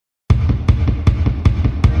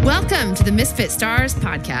Welcome to the Misfit Stars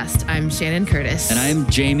podcast. I'm Shannon Curtis. And I'm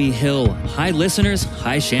Jamie Hill. Hi, listeners.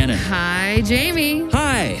 Hi, Shannon. Hi, Jamie.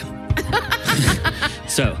 Hi.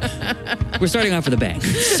 So, we're starting off with a bang.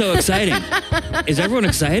 So exciting. Is everyone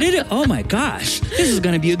excited? Oh my gosh. This is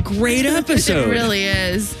going to be a great episode. It really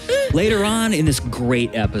is. Later on in this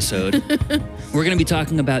great episode, we're going to be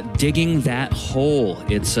talking about Digging That Hole.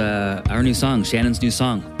 It's our new song, Shannon's new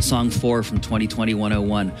song, Song 4 from 2020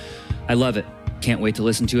 101. I love it. Can't wait to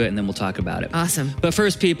listen to it, and then we'll talk about it. Awesome. But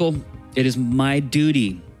first, people, it is my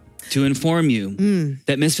duty to inform you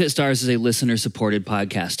that Misfit Stars is a listener-supported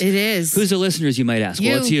podcast. It is. Who's the listeners, you might ask?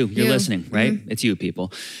 Well, it's you. You're listening, right? It's you,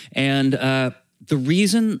 people. And the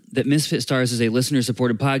reason that Misfit Stars is a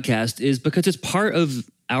listener-supported podcast is because it's part of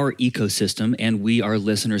our ecosystem, and we are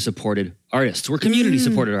listener-supported artists. We're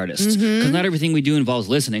community-supported artists, because not everything we do involves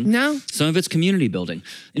listening. No. Some of it's community building.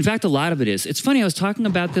 In fact, a lot of it is. It's funny, I was talking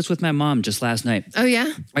about this with my mom just last night. Oh,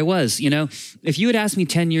 yeah? I was, if you had asked me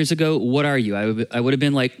 10 years ago, what are you? I would have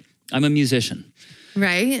been like, I'm a musician.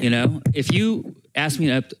 Right. If you asked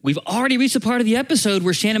me, we've already reached the part of the episode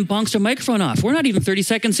where Shannon bonks her microphone off. We're not even 30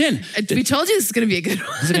 seconds in. We told you this is going to be a good one.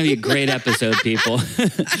 This is going to be a great episode, people.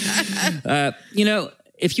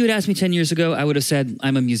 If you had asked me 10 years ago, I would have said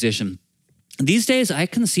I'm a musician. These days, I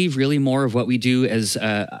conceive really more of what we do as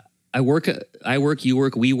I work, you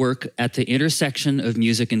work, we work at the intersection of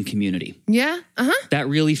music and community. Yeah. Uh-huh. That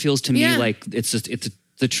really feels to me like it's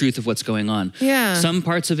the truth of what's going on. Yeah. Some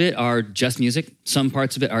parts of it are just music. Some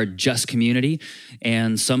parts of it are just community.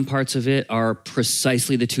 And some parts of it are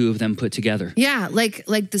precisely the two of them put together. Yeah. Like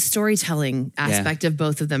the storytelling aspect of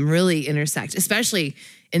both of them really intersect, especially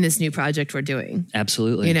in this new project we're doing.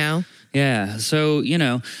 Absolutely. Yeah. So,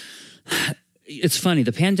 it's funny.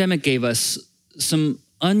 The pandemic gave us some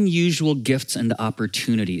unusual gifts and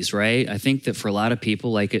opportunities, right? I think that for a lot of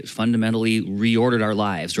people, it fundamentally reordered our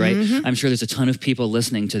lives, right? I'm sure there's a ton of people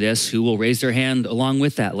listening to this who will raise their hand along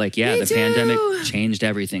with that. The pandemic changed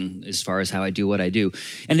everything as far as how I do what I do.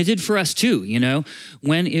 And it did for us too,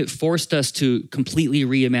 when it forced us to completely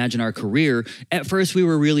reimagine our career. At first, we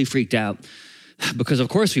were really freaked out because of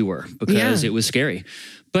course we were, because it was scary.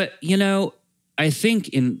 But, I think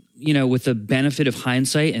with the benefit of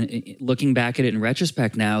hindsight and looking back at it in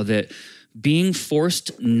retrospect now, that being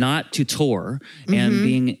forced not to tour and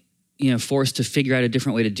being, forced to figure out a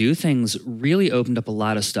different way to do things really opened up a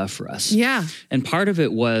lot of stuff for us. Yeah. And part of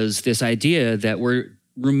it was this idea that we're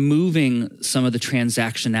removing some of the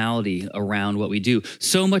transactionality around what we do.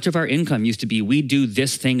 So much of our income used to be, we do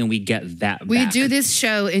this thing and we get that We back. do this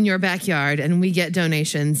show in your backyard and we get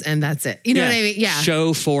donations and that's it. You know what I mean? Yeah.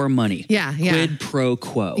 Show for money. Yeah. Quid pro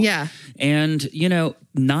quo. Yeah. And,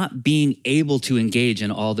 not being able to engage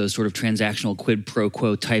in all those sort of transactional quid pro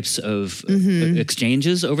quo types of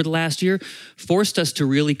exchanges over the last year forced us to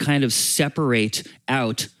really kind of separate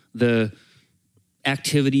out the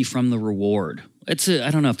activity from the reward. I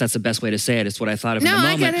don't know if that's the best way to say it. It's what I thought of in the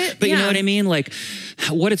moment. I get it. But you know what I mean?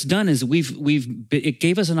 What it's done is it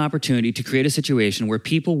gave us an opportunity to create a situation where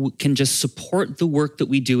people can just support the work that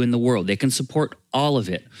we do in the world. They can support all of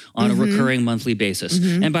it on a recurring monthly basis.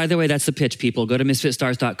 And by the way, that's the pitch, people. Go to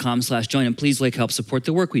misfitstars.com/join and please help support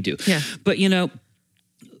the work we do. Yeah. But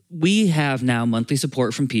we have now monthly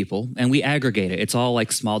support from people and we aggregate it. It's all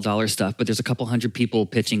small dollar stuff, but there's a couple hundred people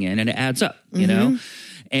pitching in and it adds up,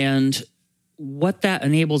 And what that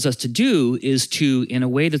enables us to do is to, in a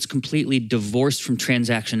way that's completely divorced from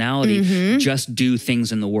transactionality, just do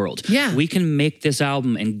things in the world. Yeah. We can make this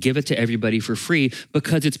album and give it to everybody for free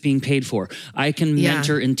because it's being paid for. I can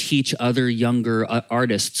mentor and teach other younger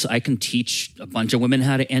artists. I can teach a bunch of women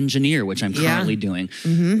how to engineer, which I'm currently doing,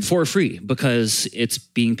 for free because it's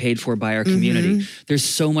being paid for by our community. There's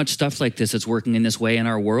so much stuff like this that's working in this way in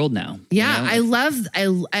our world now. Yeah,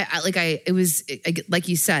 it was like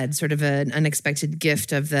you said, sort of an unexpected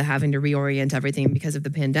gift of the having to reorient everything because of the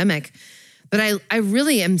pandemic. But I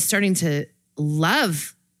really am starting to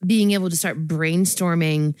love being able to start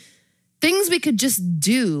brainstorming things we could just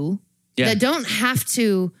do that don't have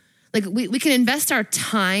to, we can invest our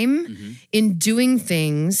time in doing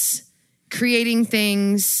things, creating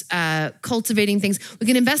things, cultivating things. We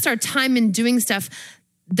can invest our time in doing stuff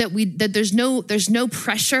that there's no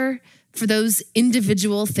pressure for those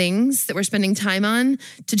individual things that we're spending time on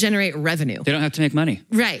to generate revenue. They don't have to make money.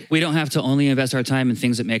 Right. We don't have to only invest our time in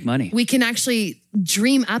things that make money. We can actually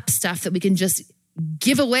dream up stuff that we can just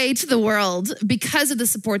give away to the world because of the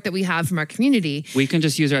support that we have from our community. We can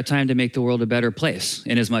just use our time to make the world a better place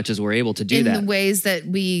in as much as we're able to do that. In the ways that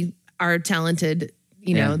we are talented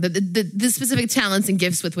you know, the specific talents and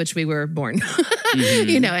gifts with which we were born,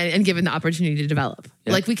 you know, and given the opportunity to develop.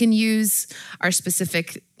 Yeah. Like we can use our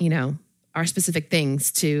specific, you know, our specific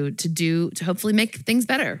things to hopefully make things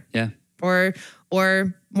better. Yeah.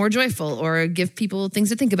 Or more joyful, or give people things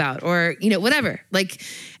to think about, or, you know, whatever. Like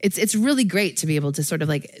it's really great to be able to sort of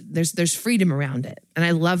like, there's freedom around it. And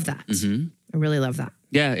I love that. I really love that.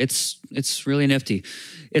 Yeah, it's really nifty.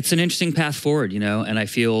 It's an interesting path forward, you know, and I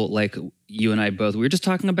feel like you and I both, we were just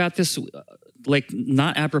talking about this, like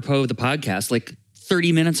not apropos of the podcast, like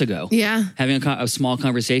 30 minutes ago. Yeah. Having a small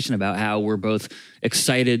conversation about how we're both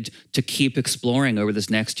excited to keep exploring over this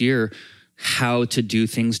next year how to do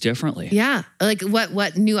things differently. Yeah. Like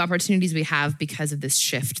what new opportunities we have because of this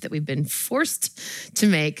shift that we've been forced to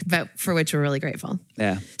make, but for which we're really grateful.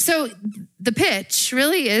 Yeah. So the pitch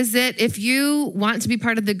really is that if you want to be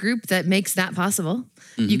part of the group that makes that possible,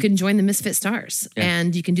 you can join the Misfit Stars. Yeah.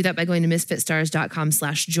 And you can do that by going to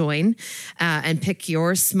misfitstars.com/join and pick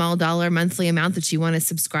your small dollar monthly amount that you want to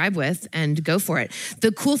subscribe with and go for it.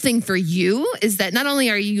 The cool thing for you is that not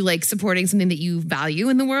only are you like supporting something that you value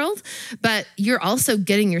in the world, but you're also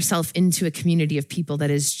getting yourself into a community of people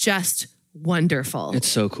that is just wonderful. It's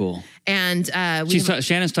so cool. And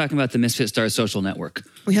Shannon's talking about the Misfit Stars social network.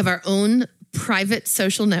 we have our own private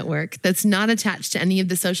social network that's not attached to any of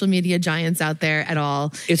the social media giants out there at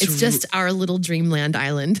all. It's just our little dreamland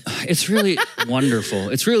island. It's really wonderful.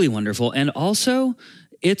 It's really wonderful. And also,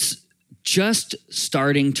 it's just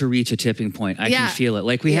starting to reach a tipping point. I can feel it.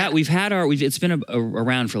 Like it's been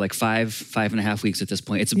around for like five and a half weeks at this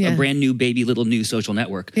point. It's a brand new baby little new social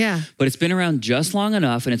network. Yeah. But it's been around just long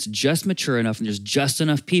enough and it's just mature enough and there's just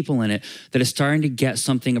enough people in it that it's starting to get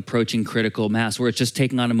something approaching critical mass where it's just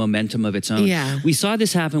taking on a momentum of its own. Yeah. We saw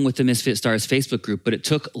this happen with the Misfit Stars Facebook group, but it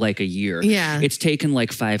took like a year. Yeah. It's taken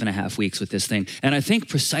like 5.5 weeks with this thing. And I think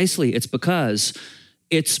precisely it's because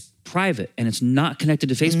it's private and it's not connected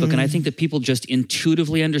to Facebook. And I think that people just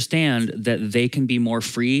intuitively understand that they can be more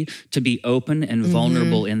free to be open and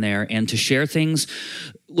vulnerable in there and to share things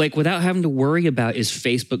like without having to worry about, is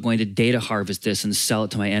Facebook going to data harvest this and sell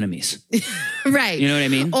it to my enemies? Right. You know what I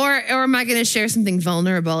mean? Or am I going to share something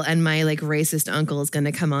vulnerable and my like racist uncle is going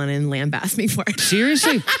to come on and lambast me for it?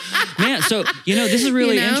 Seriously? Man, so, this is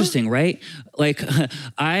really interesting, right? Like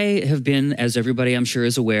I have been, as everybody I'm sure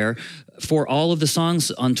is aware, for all of the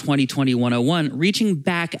songs on 2020 101, reaching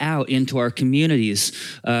back out into our communities,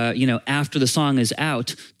 after the song is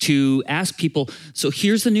out to ask people, so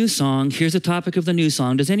here's the new song, here's the topic of the new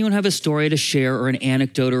song. Does anyone have a story to share or an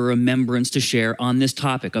anecdote or remembrance to share on this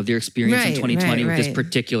topic of their experience in 2020 with this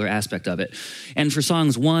particular aspect of it? And for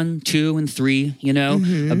songs 1, 2, and 3,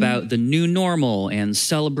 about the new normal and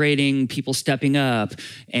celebrating people stepping up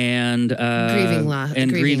and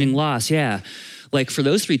grieving loss. Yeah. Like for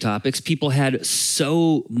those 3 topics, people had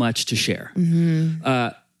so much to share.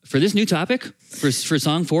 For this new topic, for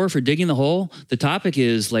song 4, for Digging the Hole, the topic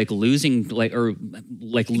is like losing,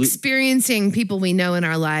 experiencing people we know in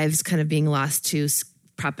our lives kind of being lost to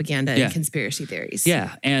propaganda and conspiracy theories.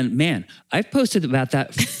 Yeah. And man, I've posted about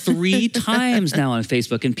that 3 times now on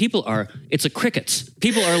Facebook and it's a crickets.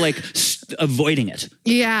 People are like avoiding it.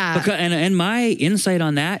 Yeah. And my insight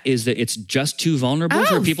on that is that it's just too vulnerable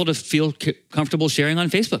for people to feel comfortable sharing on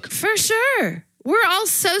Facebook. For sure. We're all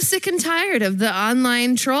so sick and tired of the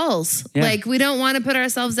online trolls. Yeah. Like we don't want to put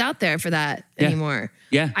ourselves out there for that anymore.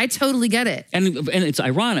 Yeah. I totally get it. And it's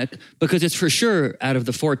ironic because it's for sure out of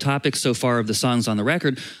the 4 topics so far of the songs on the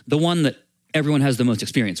record, the one that everyone has the most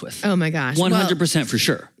experience with. Oh my gosh. 100% for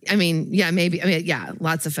sure. I mean, yeah, maybe. I mean, yeah,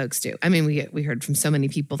 lots of folks do. I mean, we heard from so many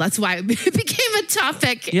people. That's why it became a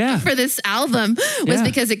topic for this album was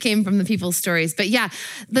because it came from the people's stories. But yeah,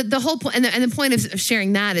 the whole point and the point of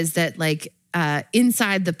sharing that is that like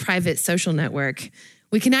inside the private social network,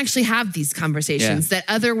 we can actually have these conversations that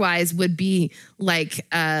otherwise would be like,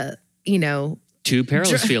 too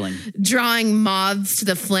perilous feeling. Drawing moths to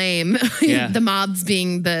the flame. The moths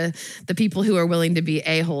being the people who are willing to be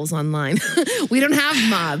a-holes online. We don't have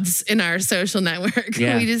moths in our social network.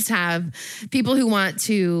 Yeah. We just have people who want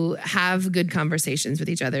to have good conversations with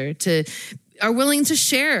each other, are willing to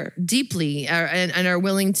share deeply and are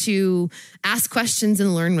willing to ask questions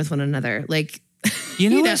and learn with one another. Like, you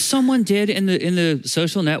know what someone did in the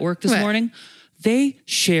social network this morning? They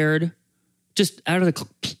shared just out of the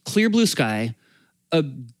clear blue sky a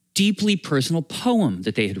deeply personal poem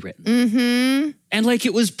that they had written. And like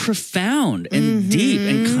it was profound and deep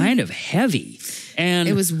and kind of heavy. And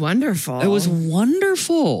it was wonderful. It was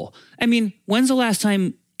wonderful. I mean, when's the last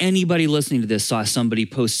time anybody listening to this saw somebody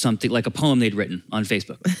post something like a poem they'd written on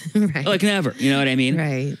Facebook? Right. Like never, you know what I mean?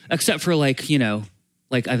 Right. Except for like,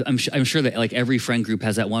 Like I'm sure that like every friend group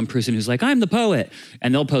has that one person who's like, I'm the poet,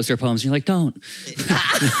 and they'll post their poems and you're like, don't.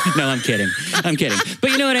 No, I'm kidding.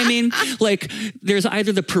 But you know what I mean? Like there's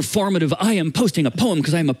either the performative, I am posting a poem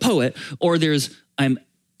because I'm a poet, or there's I'm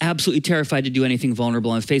absolutely terrified to do anything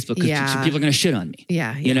vulnerable on Facebook because people are going to shit on me.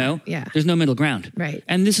 Yeah. You know? Yeah. There's no middle ground. Right.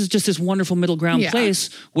 And this is just this wonderful middle ground place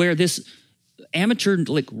where this amateur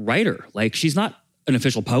like writer, like she's not an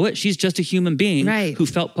official poet. She's just a human being who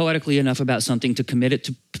felt poetically enough about something to commit it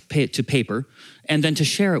to paper and then to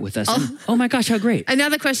share it with us. And, oh my gosh, how great. And now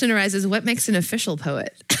the question arises, what makes an official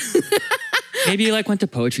poet? Maybe you like went to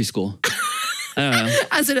poetry school. I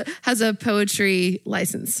don't know. Has a poetry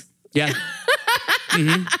license. Yeah.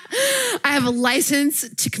 I have a license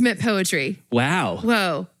to commit poetry. Wow.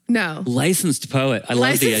 Whoa. No. Licensed poet. I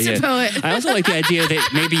love the idea. Poet. I also like the idea that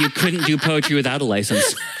maybe you couldn't do poetry without a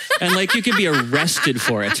license. And like you could be arrested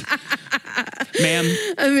for it. Ma'am.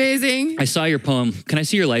 Amazing. I saw your poem. Can I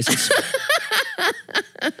see your license?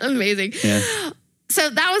 Amazing. Yeah. So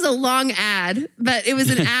that was a long ad, but it was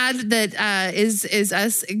an ad that is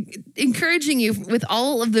us encouraging you with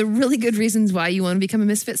all of the really good reasons why you want to become a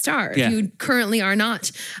Misfit Star. If you currently are not,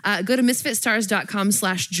 go to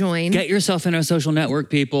misfitstars.com/join. Get yourself in our social network,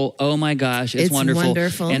 people. Oh my gosh, it's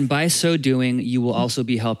wonderful. And by so doing, you will also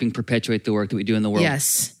be helping perpetuate the work that we do in the world.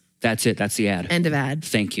 Yes. That's it. That's the ad. End of ad.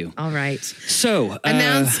 Thank you. All right. So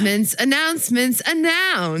announcements.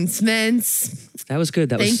 That was good.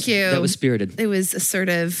 Thank you. That was spirited. It was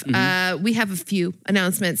assertive. We have a few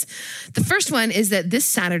announcements. The first one is that this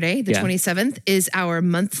Saturday, the 27th, is our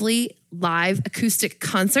monthly live acoustic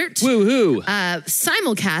concert. Woohoo!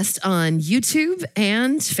 Simulcast on YouTube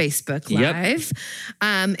and Facebook Live.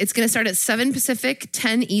 It's going to start at 7 Pacific,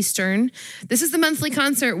 10 Eastern. This is the monthly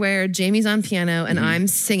concert where Jamie's on piano and I'm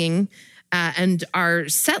singing. And our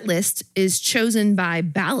set list is chosen by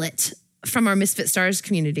ballot from our Misfit Stars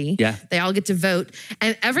community. Yeah. They all get to vote.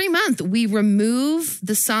 And every month we remove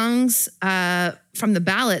the songs from the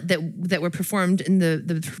ballot that were performed in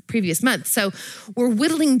the previous month. So we're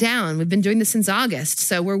whittling down. We've been doing this since August.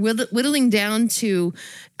 So we're whittling down to,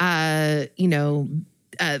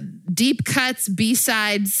 deep cuts,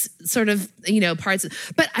 B-sides, sort of, parts.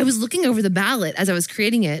 But I was looking over the ballot as I was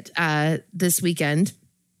creating it this weekend,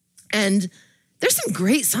 and there's some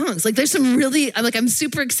great songs. Like there's some really, I'm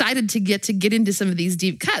super excited to get into some of these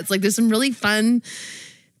deep cuts. Like there's some really fun,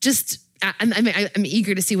 I'm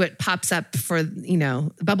eager to see what pops up for,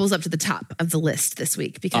 bubbles up to the top of the list this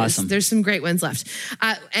week because there's some great ones left.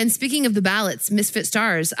 And speaking of the ballots, Misfit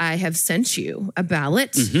Stars, I have sent you a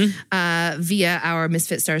ballot via our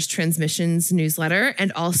Misfit Stars Transmissions newsletter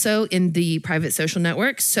and also in the private social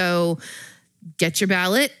network. So get your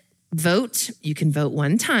ballot, vote. You can vote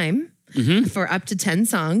one time. For up to 10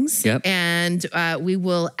 songs. Yep. And we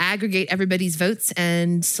will aggregate everybody's votes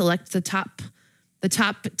and select the top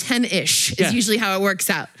 10-ish is usually how it works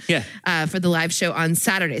out for the live show on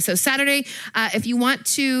Saturday. So Saturday, if you want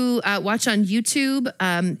to watch on YouTube,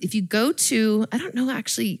 if you go to, I don't know,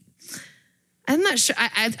 actually, I'm not sure.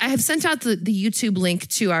 I have sent out the YouTube link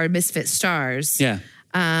to our Misfit Stars. Yeah.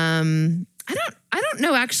 I don't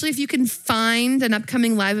know actually if you can find an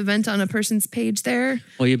upcoming live event on a person's page there.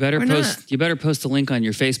 Well, you better post a link on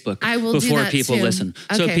your Facebook before people listen.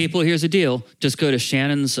 Okay. So people, here's the deal. Just go to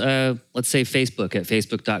Shannon's, let's say Facebook at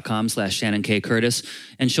facebook.com/Shannon K. Curtis,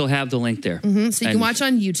 and she'll have the link there. So you can watch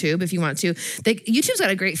on YouTube if you want to. YouTube's got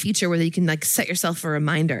a great feature where you can set yourself a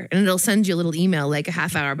reminder and it'll send you a little email a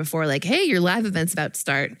half hour before hey, your live event's about to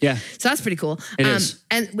start. Yeah. So that's pretty cool. It is.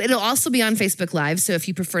 And it'll also be on Facebook Live. So if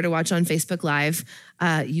you prefer to watch on Facebook Live,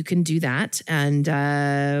 you can do that. And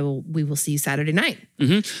we will see you Saturday night.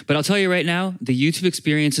 But I'll tell you right now, the YouTube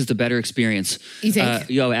experience is the better experience. You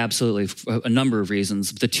think? Absolutely. For a number of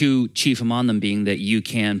reasons. The two chief among them being that you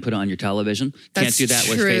can put it on your television. That's Can't do that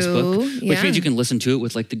true. with Facebook. Yeah. Which means you can listen to it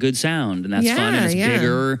with the good sound. And that's fun and it's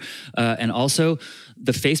bigger. And also,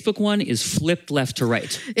 the Facebook one is flipped left to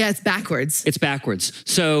right. Yeah, it's backwards.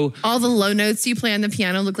 So all the low notes you play on the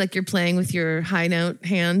piano look like you're playing with your high note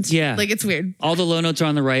hand. Yeah. It's weird. All the low notes are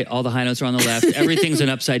on the right. All the high notes are on the left. Everything's an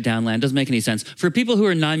upside down land. Doesn't make any sense. For people who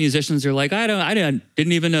are non-musicians, they're like, I didn't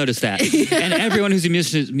even notice that. And everyone who's a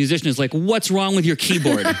musician is like, what's wrong with your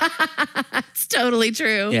keyboard? It's totally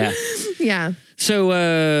true. Yeah. Yeah.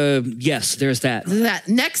 So, yes, there's that. That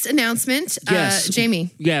next announcement, Jamie.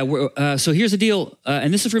 Yeah, so here's the deal,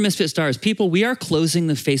 and this is for Misfit Stars. People, we are closing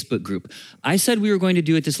the Facebook group. I said we were going to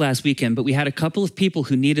do it this last weekend, but we had a couple of people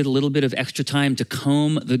who needed a little bit of extra time to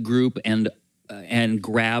comb the group and and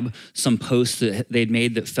grab some posts that they'd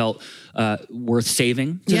made that felt worth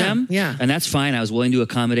saving to them. Yeah. And that's fine. I was willing to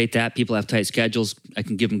accommodate that. People have tight schedules. I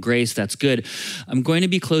can give them grace. That's good. I'm going to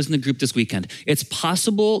be closing the group this weekend. It's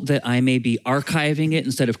possible that I may be archiving it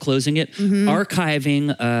instead of closing it.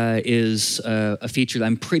 Archiving is a feature that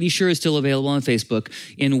I'm pretty sure is still available on Facebook,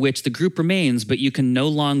 in which the group remains, but you can no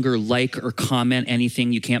longer like or comment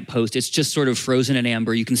anything. You can't post. It's just sort of frozen in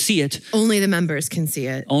amber. You can see it. Only the members can see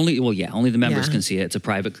it. Only the members can see it. It's a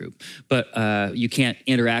private group, but you can't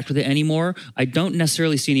interact with it anymore. I don't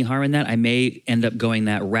necessarily see any harm in that. I may end up going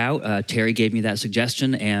that route. Terry gave me that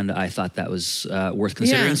suggestion, and I thought that was worth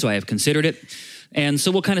considering, so I have considered it. And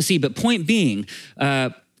so we'll kind of see. But point being,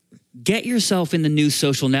 get yourself in the new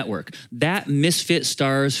social network. That Misfit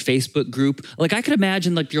Stars Facebook group, like I could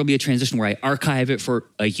imagine like there'll be a transition where I archive it for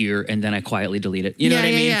a year and then I quietly delete it. You know what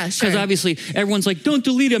I mean? Yeah, sure. Because obviously everyone's like, don't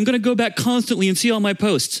delete it. I'm going to go back constantly and see all my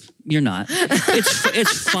posts. You're not.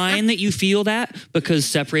 It's fine that you feel that, because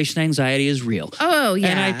separation anxiety is real. Oh, yeah.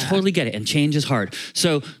 And I totally get it. And change is hard.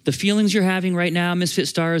 So the feelings you're having right now, Misfit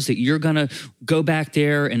Stars, that you're going to go back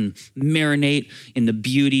there and marinate in the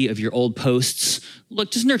beauty of your old posts,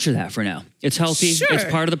 look, just nurture that for now. It's healthy. Sure. It's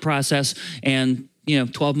part of the process. And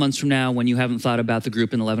 12 months from now, when you haven't thought about the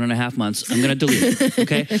group in 11 and a half months, I'm going to delete it,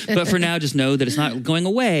 okay? But for now, just know that it's not going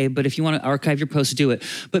away, but if you want to archive your posts, do it.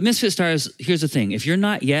 But Misfit Stars, here's the thing. If you're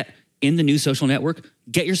not yet in the new social network,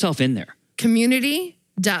 get yourself in there.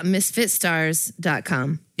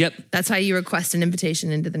 Community.misfitstars.com. Yep. That's how you request an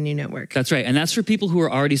invitation into the new network. That's right. And that's for people who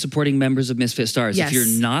are already supporting members of Misfit Stars. Yes. If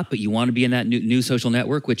you're not, but you want to be in that new social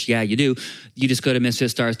network, which, yeah, you do, you just go to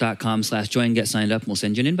misfitstars.com/join, get signed up, and we'll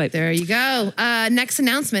send you an invite. There you go. Next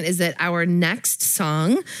announcement is that our next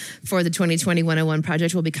song for the 2020 101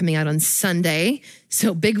 project will be coming out on Sunday.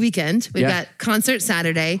 So big weekend. We've got concert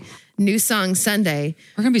Saturday, new song Sunday.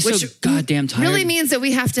 We're going to be so goddamn tired. Really means that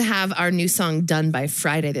we have to have our new song done by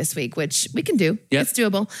Friday this week, which we can do. Yep. It's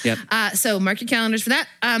doable. Yep. So mark your calendars for that.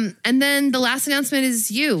 And then the last announcement is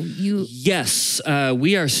you. Yes,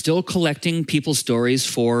 we are still collecting people's stories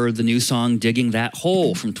for the new song Digging That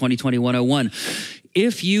Hole from 2020 101.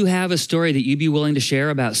 If you have a story that you'd be willing to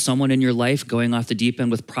share about someone in your life going off the deep end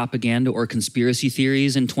with propaganda or conspiracy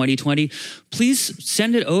theories in 2020, please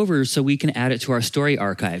send it over so we can add it to our story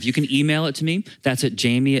archive. You can email it to me. That's at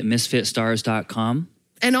jamie@misfitstars.com.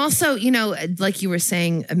 And also, like you were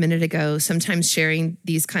saying a minute ago, sometimes sharing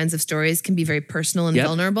these kinds of stories can be very personal and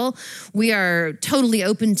vulnerable. We are totally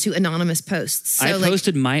open to anonymous posts. So I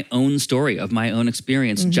posted my own story of my own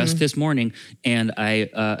experience just this morning, and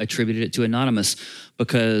I attributed it to anonymous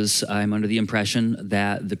because I'm under the impression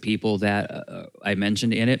that the people that I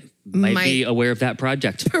mentioned in it might be aware of that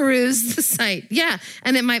project. Peruse the site. Yeah.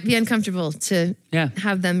 And it might be uncomfortable to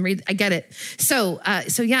have them read. I get it. So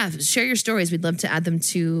share your stories. We'd love to add them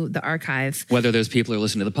to the archive. Whether those people are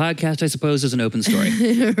listening to the podcast, I suppose, is an open story.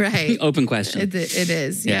 Right. Open question. It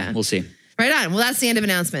is. Yeah. We'll see. Right on. Well, that's the end of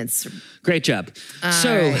announcements. Great job.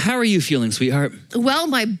 So how are you feeling, sweetheart? Well,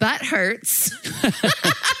 my butt hurts.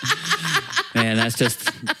 Man, that's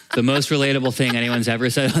just the most relatable thing anyone's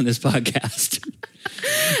ever said on this podcast.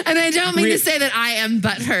 And I don't mean to say that I am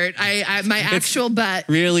butthurt. My actual butt.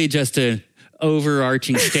 Really just an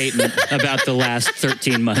overarching statement about the last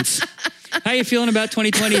 13 months. How you feeling about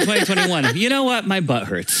 2020, 2021? You know what? My butt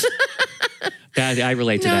hurts. I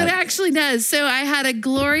relate to that. No, it actually does. So I had a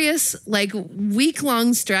glorious,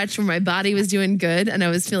 week-long stretch where my body was doing good and I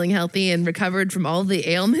was feeling healthy and recovered from all the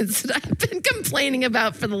ailments that I've been complaining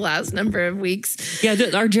about for the last number of weeks. Yeah,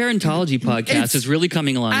 our gerontology podcast is really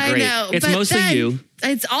coming along great. I know. It's mostly you.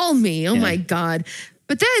 It's all me. Oh, my God.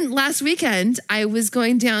 But then last weekend, I was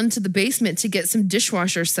going down to the basement to get some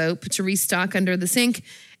dishwasher soap to restock under the sink.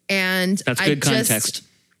 And that's good context.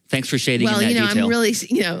 Thanks for shading in that detail. I'm really,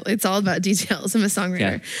 it's all about details. I'm a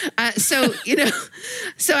songwriter. Yeah.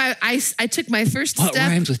 So I took my first step. What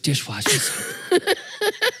rhymes with dishwashers?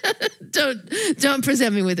 Don't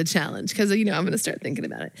present me with a challenge because, I'm going to start thinking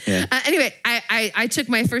about it. Yeah. Anyway, I took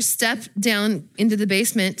my first step down into the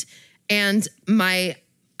basement and I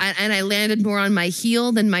landed more on my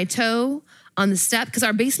heel than my toe on the step because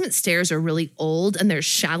our basement stairs are really old and they're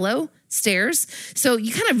shallow stairs. So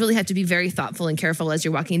you kind of really have to be very thoughtful and careful as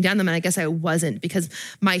you're walking down them. And I guess I wasn't because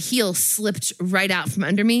my heel slipped right out from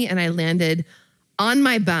under me and I landed on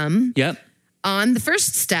my bum on the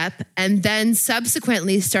first step and then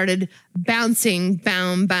subsequently started bouncing,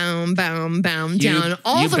 down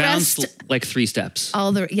all the rest. Like 3 steps.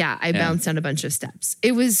 I bounced down a bunch of steps.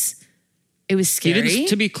 It was scary.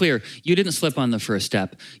 To be clear, you didn't slip on the first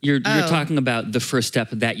step. You're talking about the first step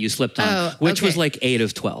that you slipped on, which was like 8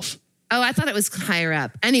 of 12. Oh, I thought it was higher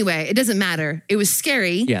up. Anyway, it doesn't matter. It was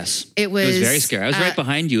scary. Yes. It was very scary. I was right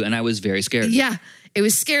behind you and I was very scared. Yeah. It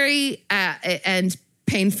was scary and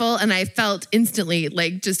painful. And I felt instantly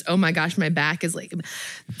like just, oh my gosh, my back is like,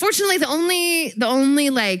 fortunately, the only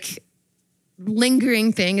like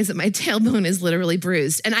lingering thing is that my tailbone is literally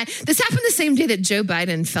bruised. And this happened the same day that Joe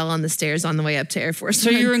Biden fell on the stairs on the way up to Air Force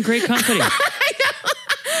So One. you're in great company. I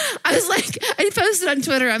know. I was like, I posted on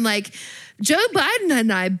Twitter, I'm like, Joe Biden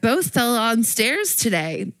and I both fell on stairs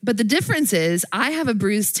today, but the difference is I have a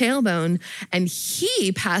bruised tailbone and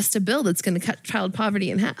he passed a bill that's going to cut child poverty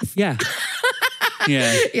in half. Yeah.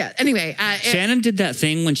 Yeah. Yeah. Anyway. Shannon did that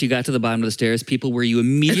thing when she got to the bottom of the stairs, people, where you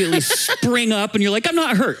immediately spring up and you're like, I'm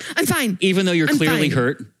not hurt. I'm fine. Even though you're clearly fine.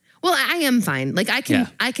 hurt. Well, I am fine. Like I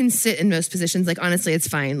can sit in most positions. Like honestly, it's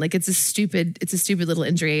fine. Like it's a stupid little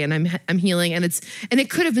injury and I'm healing and it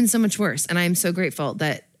could have been so much worse. And I'm so grateful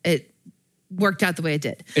that it worked out the way it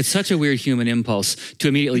did. It's such a weird human impulse to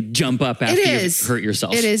immediately jump up after you've hurt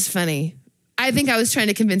yourself. It is funny. I think I was trying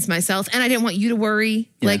to convince myself and I didn't want you to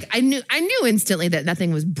worry. Yeah. Like I knew instantly that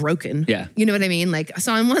nothing was broken. Yeah. You know what I mean? Like,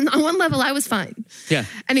 so on one level, I was fine. Yeah.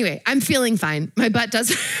 Anyway, I'm feeling fine. My butt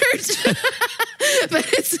does hurt,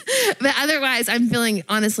 but otherwise I'm feeling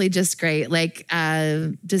honestly just great. Like,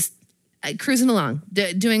 just cruising along,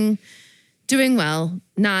 doing well.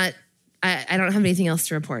 I don't have anything else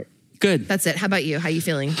to report. Good. That's it. How about you? How are you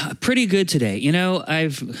feeling? Pretty good today. You know, I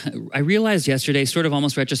realized yesterday, sort of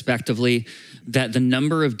almost retrospectively, that the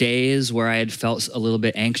number of days where I had felt a little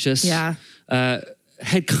bit anxious had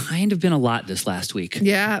kind of been a lot this last week.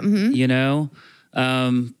 Yeah. Mm-hmm. You know?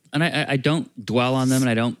 And I don't dwell on them and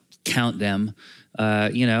I don't count them.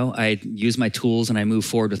 You know, I use my tools and I move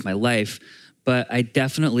forward with my life. But I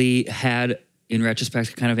definitely had, in retrospect,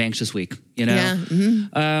 a kind of anxious week, you know? Yeah.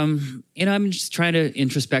 Mm-hmm. You know, I'm just trying to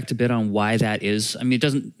introspect a bit on why that is. I mean, it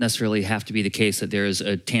doesn't necessarily have to be the case that there is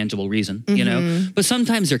a tangible reason, you know, but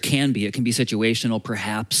sometimes there can be. It can be situational,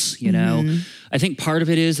 perhaps, you know. I think part of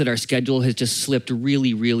it is that our schedule has just slipped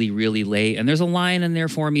really, really, really late. And there's a line in there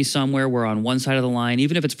for me somewhere where on one side of the line,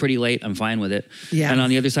 even if it's pretty late, I'm fine with it. Yeah. And on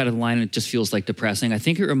the other side of the line, it just feels like depressing. I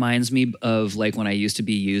think it reminds me of like when I used to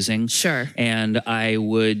be using. Sure. And I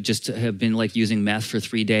would just have been like using meth for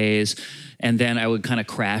 3 days. And then I would kind of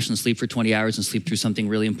crash and sleep for 20 hours and sleep through something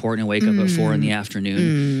really important and wake up at 4 in the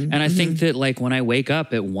afternoon. And I think that like when I wake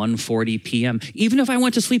up at 1:40 p.m., even if I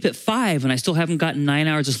went to sleep at 5 and I still haven't gotten 9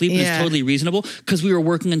 hours of sleep, and it's totally reasonable because we were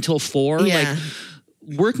working until 4. Yeah.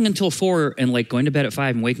 Like working until 4 and like going to bed at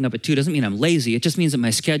 5 and waking up at 2 doesn't mean I'm lazy. It just means that my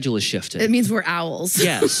schedule is shifted. It means we're owls.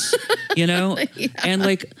 Yes. You know? Yeah. And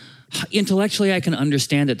like intellectually, I can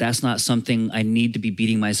understand that that's not something I need to be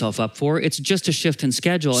beating myself up for. It's just a shift in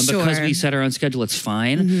schedule. And because we set our own schedule, it's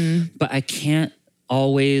fine. But I can't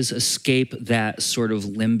always escape that sort of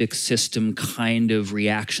limbic system kind of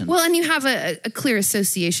reaction. Well, and you have a clear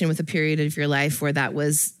association with a period of your life where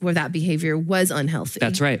that behavior was unhealthy.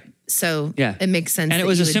 That's right. So yeah, it makes sense. And it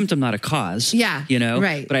was a symptom, not a cause. Yeah. You know?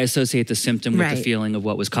 Right. But I associate the symptom with the feeling of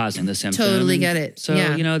what was causing the symptom. Totally get it. So,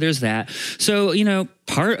 yeah. you know, there's that. So, you know,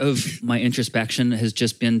 part of my introspection has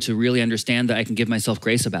just been to really understand that I can give myself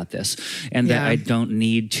grace about this and that I don't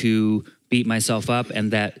need to beat myself up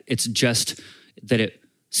and that it's just that it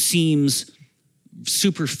seems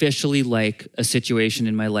superficially like a situation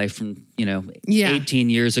in my life from,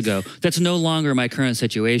 18 years ago. That's no longer my current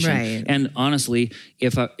situation. Right. And honestly,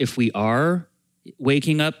 if we are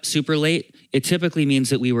waking up super late, it typically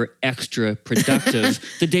means that we were extra productive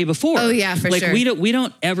the day before. Oh yeah, for sure. Like we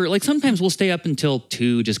don't ever, like sometimes we'll stay up until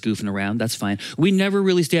 2 just goofing around. That's fine. We never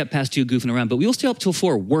really stay up past 2 goofing around, but we will stay up till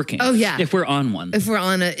 4 working. Oh yeah. If we're on one. If we're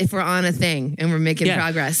on a thing and we're making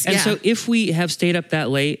progress. And so if we have stayed up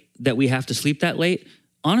that late, that we have to sleep that late,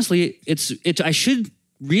 honestly, I should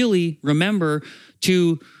really remember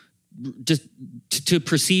to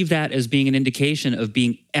perceive that as being an indication of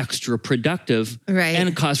being extra productive and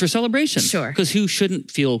a cause for celebration. Sure. Because who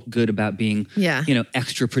shouldn't feel good about being,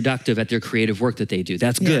 extra productive at their creative work that they do?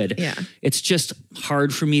 That's good. Yeah. It's just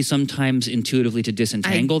hard for me sometimes intuitively to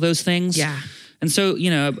disentangle those things. Yeah. And so,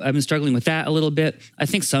 I've been struggling with that a little bit. I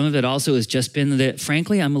think some of it also has just been that,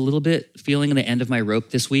 frankly, I'm a little bit feeling the end of my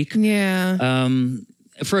rope this week. Yeah.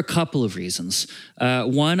 For a couple of reasons.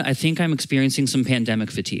 One, I think I'm experiencing some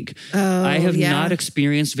pandemic fatigue. Oh, I have not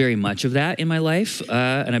experienced very much of that in my life,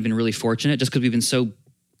 and I've been really fortunate just because we've been so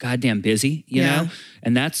goddamn busy, you know?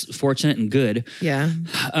 And that's fortunate and good. Yeah.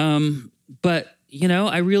 But,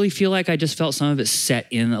 I really feel like I just felt some of it set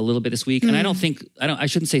in a little bit this week. And I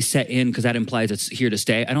shouldn't say set in because that implies it's here to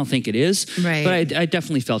stay. I don't think it is. Right. But I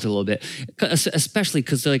definitely felt it a little bit, especially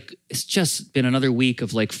because like it's just been another week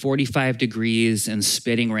of like 45 degrees and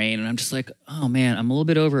spitting rain. And I'm just like, oh man, I'm a little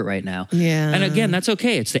bit over it right now. Yeah. And again, that's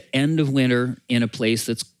okay. It's the end of winter in a place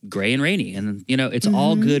that's gray and rainy. And, it's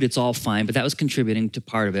all good. It's all fine. But that was contributing to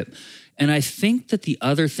part of it. And I think that the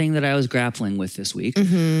other thing that I was grappling with this week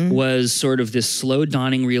was sort of this slow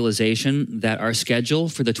dawning realization that our schedule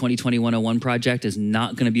for the 2020-101 project is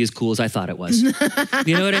not going to be as cool as I thought it was.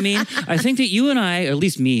 You know what I mean? I think that you and I, or at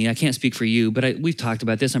least me, I can't speak for you, but we've talked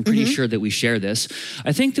about this. I'm pretty sure that we share this.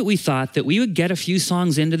 I think that we thought that we would get a few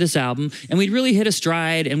songs into this album and we'd really hit a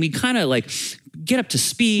stride and we'd kind of like get up to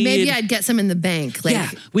speed. Maybe I'd get some in the bank. Like, yeah,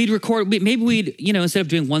 we'd record, maybe we'd, instead of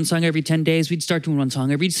doing one song every 10 days, we'd start doing one song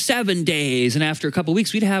every 7 days. And after a couple of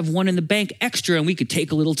weeks, we'd have one in the bank extra and we could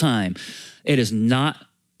take a little time. It is not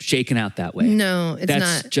shaken out that way. No, it's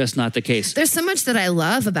That's just not the case. There's so much that I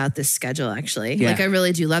love about this schedule, actually. Yeah. Like, I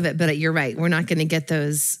really do love it, but you're right. We're not going to get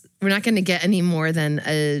those. We're not going to get any more than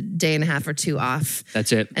a day and a half or two off.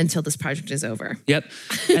 That's it. Until this project is over. Yep.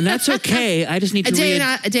 And that's okay. I just need to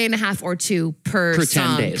a day and a half or two per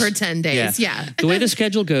song. 10 days. Per 10 days. Yeah. The way the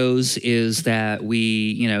schedule goes is that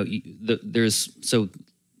we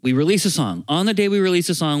release a song. On the day we release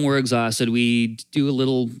a song, we're exhausted. We do a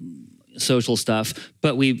little social stuff,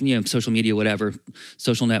 but social media, whatever,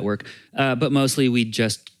 social network. But mostly we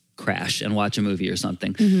just crash and watch a movie or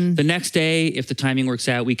something. The next day, if the timing works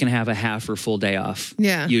out, we can have a half or full day off.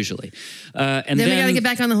 Yeah. Usually. And then we got to get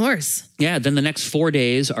back on the horse. Yeah. Then the next 4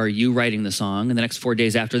 days are you writing the song. And the next 4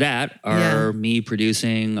 days after that are me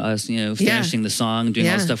producing us, finishing the song, doing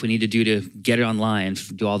all the stuff we need to do to get it online,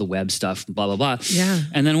 do all the web stuff, blah, blah, blah. Yeah.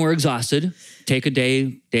 And then we're exhausted. Take a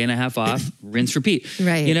day and a half off, rinse, repeat.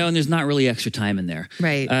 Right. And there's not really extra time in there.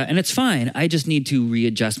 Right. And it's fine. I just need to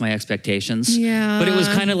readjust my expectations. Yeah. But it was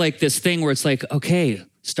kind of like this thing where it's like, okay,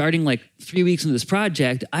 starting like 3 weeks into this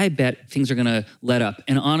project, I bet things are going to let up.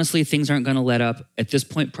 And honestly, things aren't going to let up at this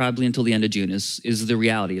point, probably until the end of June is the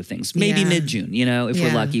reality of things. Maybe mid-June, if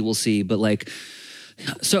we're lucky, we'll see. But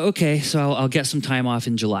so I'll get some time off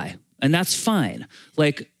in July. And that's fine.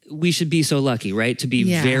 We should be so lucky, right? To be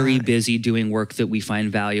very busy doing work that we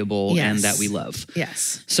find valuable and that we love.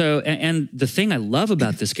 Yes. So, and the thing I love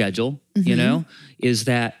about the schedule, is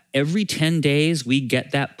that every 10 days we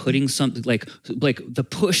get that putting something like the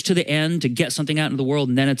push to the end to get something out into the world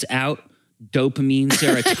and then it's out. Dopamine,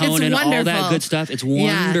 serotonin, all that good stuff. It's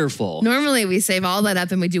wonderful. Normally we save all that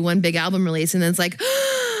up and we do one big album release and then it's like,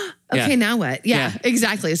 okay, now what? Yeah,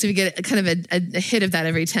 exactly. So we get kind of a hit of that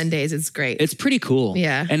every 10 days. It's great. It's pretty cool.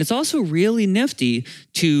 Yeah. And it's also really nifty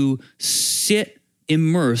to sit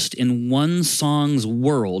immersed in one song's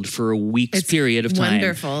world for a week's period of time.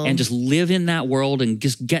 Wonderful. And just live in that world and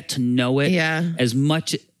just get to know it as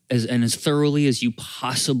much as thoroughly as you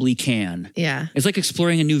possibly can. Yeah. It's like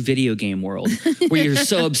exploring a new video game world where you're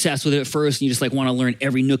so obsessed with it at first and you just want to learn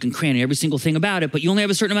every nook and cranny, every single thing about it, but you only have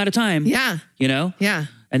a certain amount of time. Yeah. Yeah.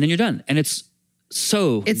 And then you're done. And it's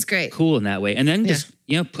great. Cool in that way. And then just,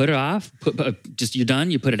 put it off, just you're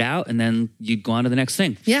done, you put it out and then you go on to the next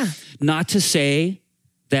thing. Yeah. Not to say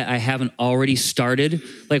that I haven't already started.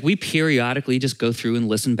 We periodically just go through and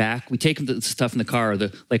listen back. We take the stuff in the car,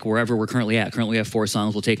 wherever we're currently at. Currently we have 4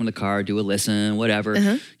 songs. We'll take them in the car, do a listen, whatever,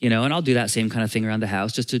 and I'll do that same kind of thing around the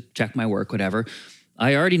house just to check my work, whatever.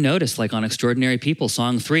 I already noticed, on Extraordinary People,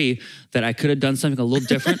 song 3, that I could have done something a little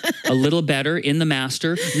different, a little better in the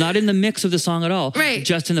master, not in the mix of the song at all, right?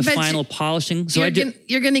 Just in the final polishing. So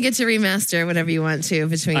you're going to get to remaster whatever you want to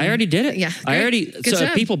between. I already did it. Yeah, great. Good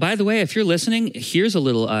job. People, by the way, if you're listening, here's a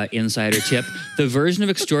little insider tip: the version of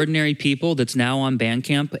Extraordinary People that's now on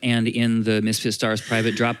Bandcamp and in the Misfit Stars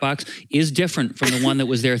private Dropbox is different from the one that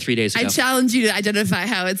was there 3 days ago. I challenge you to identify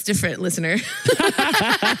how it's different, listener.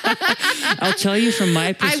 I'll tell you from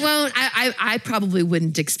my perspective. I won't. I probably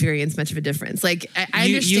wouldn't experience much of a difference. I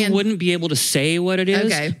understand. You wouldn't be able to say what it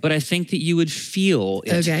is, but I think that you would feel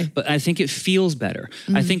it. Okay. But I think it feels better.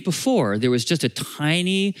 Mm-hmm. I think before there was just a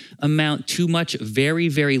tiny amount too much very,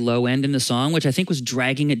 very low end in the song, which I think was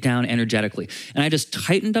dragging it down energetically. And I just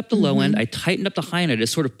tightened up the low end. I tightened up the high end. I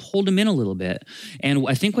just sort of pulled them in a little bit. And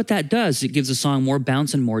I think what that does, it gives the song more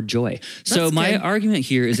bounce and more joy. So my argument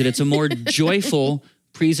here is that it's a more joyful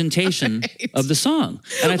presentation of the song.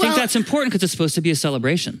 And I think that's important because it's supposed to be a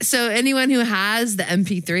celebration. So anyone who has the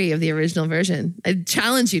MP3 of the original version, I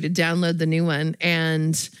challenge you to download the new one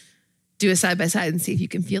and do a side-by-side and see if you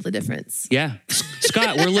can feel the difference. Yeah.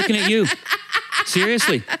 Scott, we're looking at you.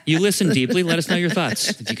 Seriously, you listen deeply. Let us know your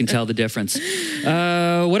thoughts if you can tell the difference.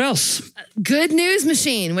 What else? Good news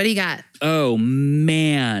machine. What do you got? Oh,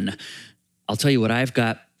 man. I'll tell you what I've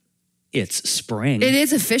got. It's spring. It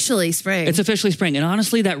is officially spring. It's officially spring. And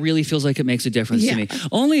honestly, that really feels like it makes a difference to me.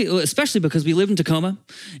 Especially because we live in Tacoma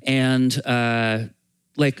and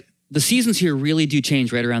the seasons here really do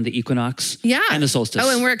change right around the equinox and the solstice.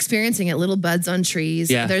 Oh, and we're experiencing it. Little buds on trees.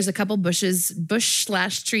 Yeah. There's a couple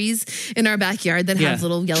bush/trees in our backyard that have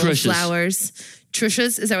little yellow flowers.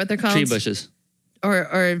 Trushes, is that what they're called? Tree bushes.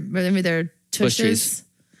 Or maybe they're tushes. Bush trees.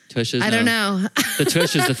 Tushes? I don't know. The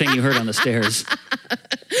tush is the thing you heard on the stairs.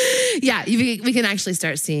 Yeah, we can actually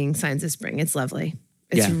start seeing signs of spring. It's lovely.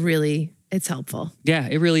 It's helpful. Yeah,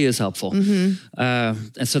 it really is helpful. Mm-hmm.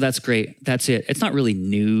 And so that's great. That's it. It's not really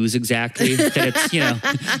news exactly that it's,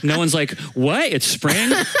 no one's like, what? It's spring?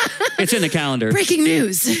 It's in the calendar. Breaking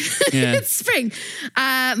news. Yeah. It's spring.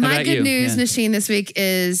 My good news machine this week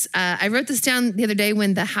is, I wrote this down the other day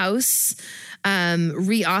when the House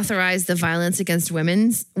reauthorized the Violence Against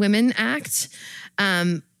Women Act.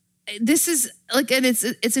 This is and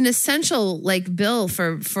it's an essential bill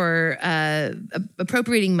for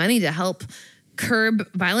appropriating money to help curb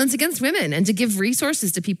violence against women and to give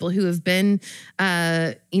resources to people who have been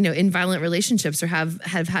in violent relationships or have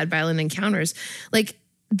had violent encounters.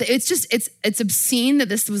 It's obscene that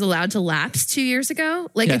this was allowed to lapse 2 years ago.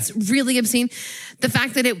 It's really obscene. The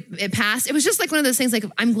fact that it passed, it was just one of those things.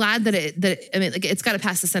 I'm glad that it's got to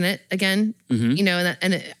pass the Senate again.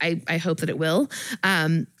 Mm-hmm. I hope that it will.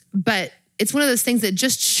 But it's one of those things that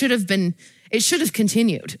just should have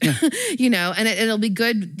continued, and it'll be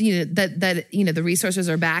good, that the resources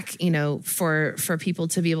are back, for people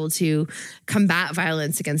to be able to combat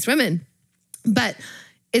violence against women. But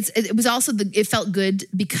it was also it felt good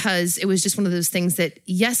because it was just one of those things that,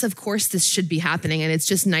 yes, of course this should be happening. And it's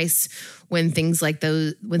just nice when things like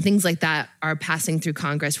that are passing through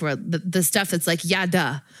Congress, where the stuff that's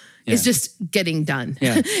duh. Is just getting done.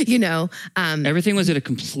 Yeah. Everything was at a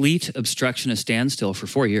complete obstructionist standstill for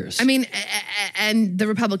 4 years. I mean, and the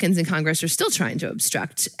Republicans in Congress are still trying to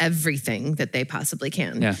obstruct everything that they possibly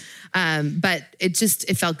can. Yeah. But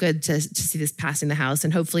it felt good to see this passing the House,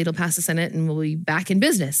 and hopefully it'll pass the Senate and we'll be back in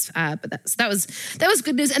business. But that was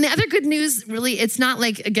good news. And the other good news, really, it's not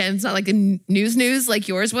it's not like a news like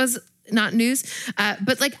yours was. Not news,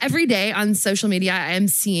 but every day on social media, I am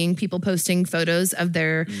seeing people posting photos of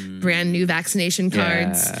their brand new vaccination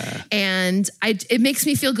cards, and it makes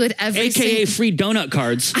me feel good. AKA free donut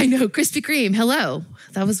cards. I know, Krispy Kreme. Hello,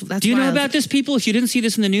 that's. Do you know about this, people? If you didn't see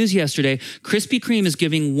this in the news yesterday, Krispy Kreme is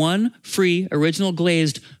giving one free original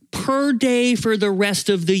glazed per day for the rest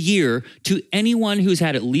of the year to anyone who's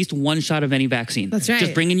had at least one shot of any vaccine. That's right.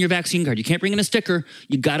 Just bring in your vaccine card. You can't bring in a sticker.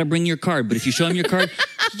 You got to bring your card. But if you show them your card,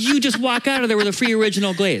 you just walk out of there with a free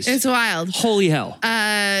original glaze. It's wild. Holy hell.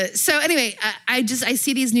 So anyway, I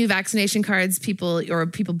see these new vaccination cards, people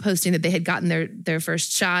posting that they had gotten their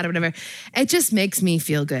first shot or whatever. It just makes me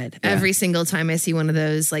feel good. Yeah. Every single time I see one of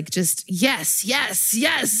those, yes,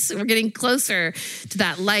 we're getting closer to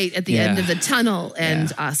that light at the end of the tunnel,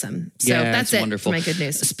 and awesome. So that's it. Wonderful. For my good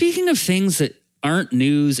news. Speaking of things that aren't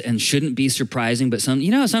news and shouldn't be surprising, but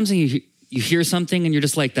something you hear something and you're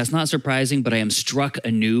just like, that's not surprising, but I am struck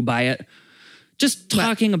anew by it. Just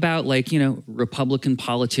talking about Republican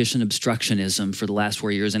politician obstructionism for the last 4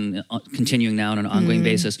 years and continuing now on an ongoing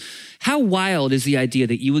basis. How wild is the idea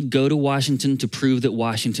that you would go to Washington to prove that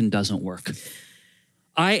Washington doesn't work?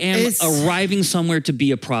 I am arriving somewhere to be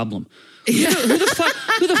a problem. Who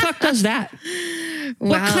the fuck does that?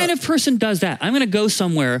 What kind of person does that? I'm going to go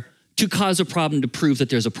somewhere to cause a problem to prove that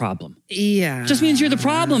there's a problem. Yeah. Just means you're the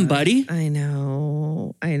problem, buddy. I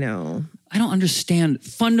know. I don't understand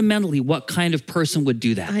fundamentally what kind of person would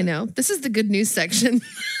do that. I know. This is the good news section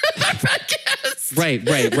of our podcast. Right.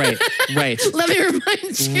 Let me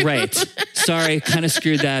remind you. Right. Sorry, kind of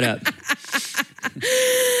screwed that up.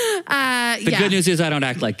 The good news is I don't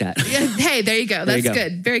act like that. Hey, there you go. That's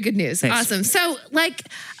good. Very good news. Thanks. Awesome. So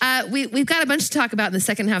we've got a bunch to talk about in the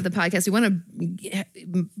second half of the podcast. We want to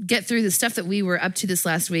get through the stuff that we were up to this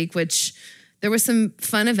last week, which there were some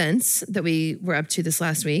fun events that we were up to this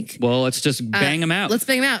last week. Well, let's just bang them out. Let's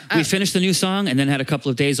bang them out. We finished the new song and then had a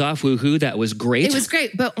couple of days off. Woohoo. That was great. It was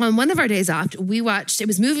great. But on one of our days off, it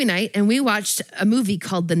was movie night, and we watched a movie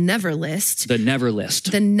called The Never List. The Never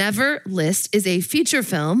List. The Never List is a feature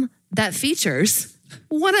film that features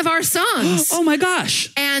one of our songs. Oh my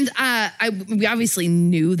gosh. And And we obviously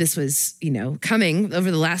knew this was, coming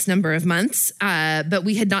over the last number of months, but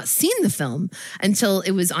we had not seen the film until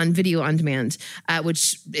it was on video on demand,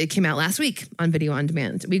 which it came out last week on video on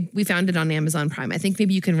demand. We found it on Amazon Prime. I think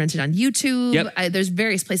maybe you can rent it on YouTube. Yep. There's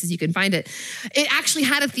various places you can find it. It actually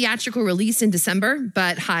had a theatrical release in December,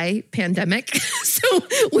 but pandemic. So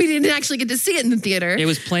we didn't actually get to see it in the theater. It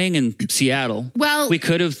was playing in Seattle. Well, we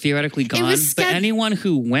could have theoretically gone, but anyone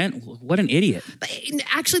who went, what an idiot.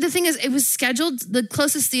 Actually, the thing is, it was scheduled. The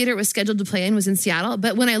closest theater it was scheduled to play in was in Seattle.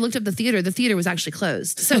 But when I looked up the theater was actually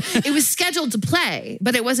closed. So it was scheduled to play,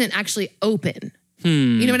 but it wasn't actually open.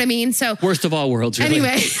 You know what I mean? So worst of all worlds, really.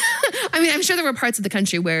 Anyway, I'm sure there were parts of the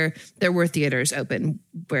country where there were theaters open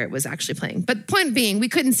where it was actually playing. But point being, we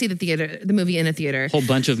couldn't see the movie in a theater. Whole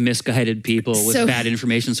bunch of misguided people with bad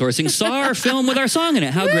information sourcing saw our film with our song in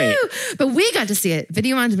it. How great. But we got to see it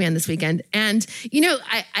video on demand this weekend. And,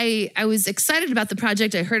 I was excited about the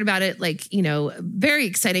project. I heard about it, very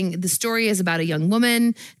exciting. The story is about a young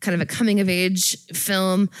woman, kind of a coming of age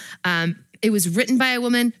film. It was written by a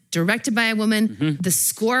woman, directed by a woman. Mm-hmm. The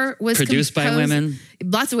score was produced by women.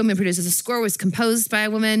 Lots of women producers. The score was composed by a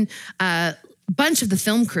woman. Bunch of the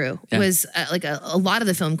film crew was a lot of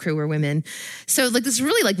the film crew were women. So this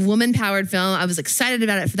really woman powered film. I was excited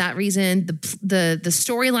about it for that reason. The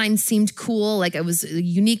storyline seemed cool. It was a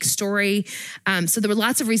unique story. So there were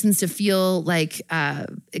lots of reasons to feel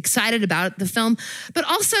excited about the film, but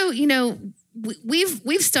also,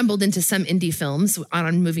 we've stumbled into some indie films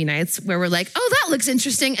on movie nights where we're like, oh, that looks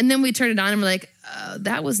interesting. And then we turn it on and we're like,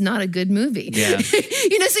 that was not a good movie. Yeah. So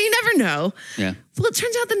you never know. Yeah. Well, it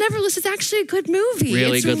turns out The Neverless is actually a good movie.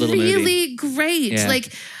 Really it's good little movie. Really great. Yeah.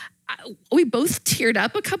 We both teared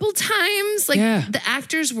up a couple times. The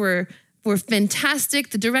actors were fantastic.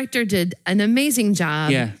 The director did an amazing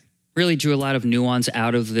job. Yeah. Really drew a lot of nuance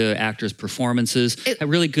out of the actors' performances. A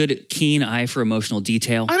really good, keen eye for emotional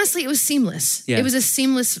detail. Honestly, it was seamless. Yeah. It was a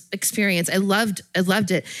seamless experience. I loved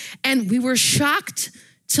it. And we were shocked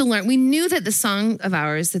to learn. We knew that the song of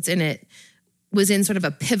ours that's in it was in sort of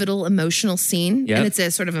a pivotal emotional scene. Yep. And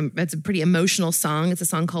it's a pretty emotional song. It's a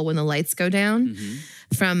song called When the Lights Go Down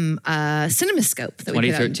from CinemaScope that we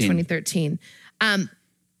put out in 2013.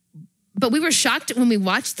 But we were shocked when we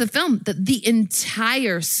watched the film that the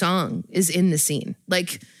entire song is in the scene.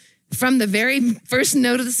 From the very first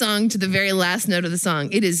note of the song to the very last note of the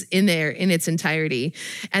song, it is in there in its entirety.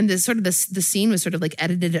 And the scene was sort of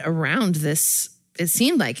edited around this. It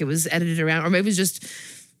seemed like it was edited around, or maybe it was just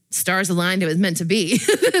stars aligned. It was meant to be.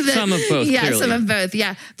 Some of both. Yeah, clearly. some of both.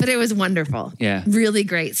 Yeah, but it was wonderful. Yeah, really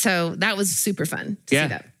great. So that was super fun to see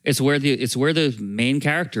that. It's where the main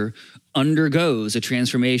character undergoes a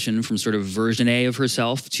transformation from sort of version A of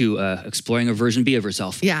herself to exploring a version B of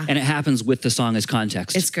herself. Yeah. And it happens with the song as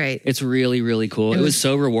context. It's great. It's really, really cool. It was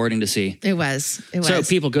so rewarding to see. It was. So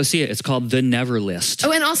people, go see it. It's called The Never List.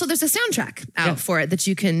 Oh, and also there's a soundtrack out for it that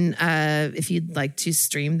you can, if you'd like to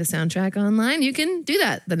stream the soundtrack online, you can do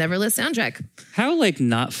that. The Never List soundtrack. How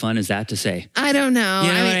not fun is that to say? I don't know.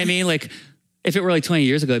 You know what I mean? If it were 20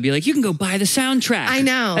 years ago, it'd be you can go buy the soundtrack. I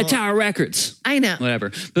know. At Tower Records. I know.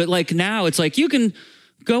 Whatever. But now it's you can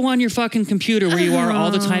go on your fucking computer where you are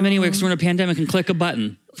all the time anyway because we're in a pandemic and click a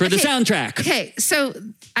button for the soundtrack. Okay, so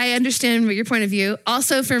I understand your point of view.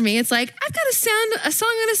 Also for me, it's I've got a song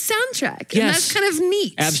on a soundtrack. And that's kind of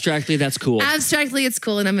neat. Abstractly, that's cool. Abstractly, it's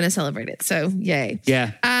cool and I'm going to celebrate it. So yay.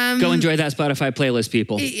 Yeah. Go enjoy that Spotify playlist,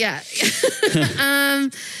 people. Yeah.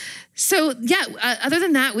 So other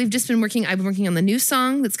than that, I've been working on the new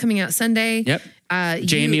song that's coming out Sunday. Yep.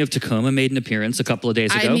 Jamie of Tacoma made an appearance a couple of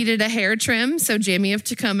days ago. I needed a hair trim, so Jamie of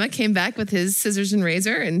Tacoma came back with his scissors and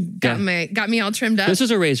razor and got me all trimmed up. This is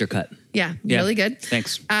a razor cut. Yeah, really good.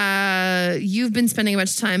 Thanks. You've been spending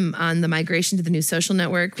much time on the migration to the new social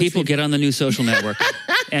network. People get on the new social network.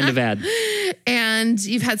 End of ad. And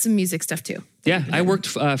you've had some music stuff too. Yeah, I worked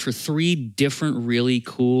for 3 different really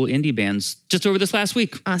cool indie bands just over this last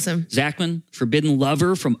week. Awesome. Zachman, Forbidden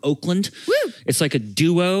Lover from Oakland. Woo! It's like a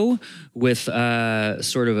duo with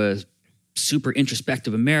sort of a super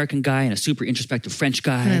introspective American guy and a super introspective French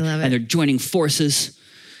guy. I love it. And they're joining forces.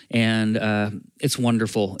 And it's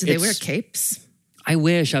wonderful. Do they wear capes? I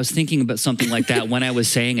wish. I was thinking about something like that when I was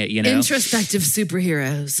saying it, Introspective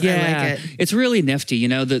superheroes. Yeah, I like it. It's really nifty.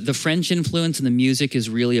 The French influence in the music is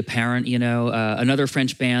really apparent. Another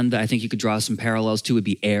French band that I think you could draw some parallels to would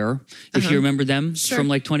be Air, if you remember them from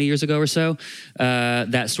 20 years ago or so.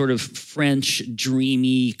 That sort of French,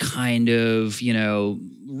 dreamy kind of,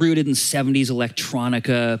 rooted in 70s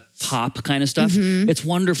electronica pop kind of stuff. Mm-hmm. It's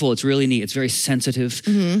wonderful. It's really neat. It's very sensitive,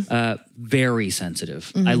 very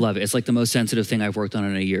sensitive. I love it. It's the most sensitive thing I've worked on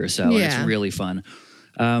in a year or so. And it's really fun.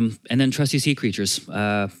 And then Trusty Sea Creatures.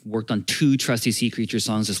 Worked on 2 Trusty Sea Creatures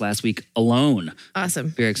songs this last week alone. Awesome.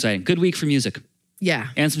 Very exciting. Good week for music. Yeah.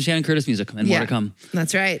 And some Shannon Curtis music and more to come.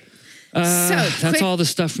 That's right. That's all the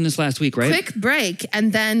stuff from this last week, right? Quick break,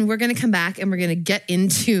 and then we're going to come back and we're going to get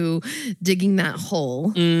into digging that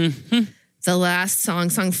hole. Mm-hmm. The last song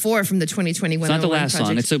 4 from the 2021. It's not the last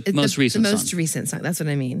project. song. It's the most recent song. The most recent song. That's what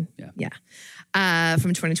I mean. Yeah.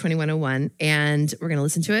 From 2021. And we're going to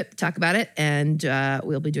listen to it, talk about it, and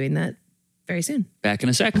we'll be doing that very soon. Back in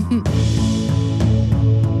a sec.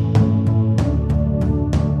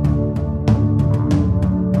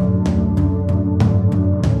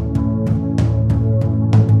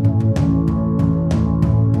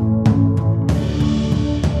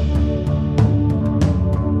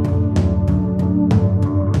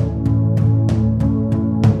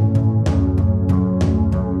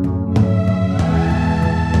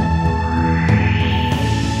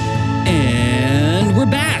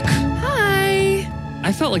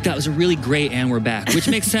 Like that was a really great and we're back, which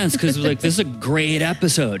makes sense because like this is a great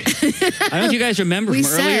episode. I don't know if you guys remember from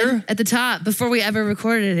earlier. Said at the top before we ever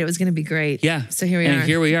recorded it was going to be great. Yeah. So here we are. And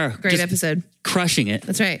here we are. Great episode. Crushing it.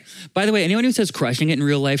 That's right. By the way, anyone who says crushing it in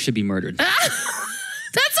real life should be murdered.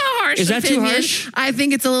 That's a harsh Is that opinion. too harsh? I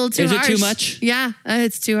think it's a little too harsh. Is it too much? Yeah,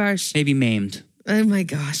 it's too harsh. Maybe maimed. Oh my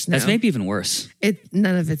gosh, no. That's maybe even worse.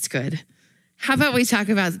 None of it's good. How about we talk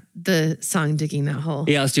about the song Digging That Hole?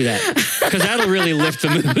 Yeah, let's do that. Because that'll really lift the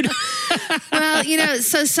mood. Well,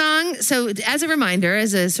 so as a reminder,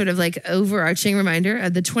 as a sort of like overarching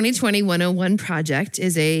reminder, the 2020 101 project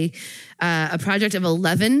is a project of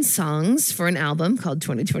 11 songs for an album called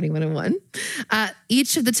 2020 101.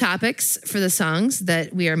 Each of the topics for the songs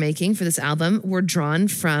that we are making for this album were drawn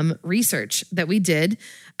from research that we did.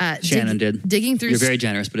 Shannon did. Digging through. You're very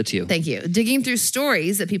generous, but it's you. Thank you. Digging through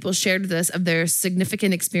stories that people shared with us of their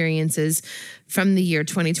significant experiences from the year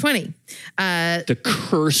 2020. The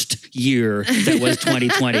cursed year that was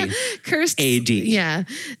 2020. Cursed. AD. Yeah.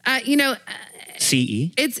 CE.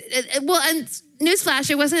 And newsflash,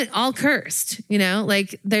 it wasn't all cursed,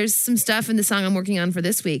 like there's some stuff in the song I'm working on for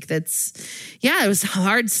this week it was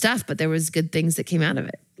hard stuff, but there was good things that came out of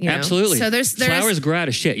it. Absolutely. So there's flowers grow out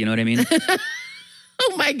of shit, you know what I mean?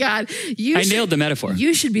 Oh my God. I nailed the metaphor.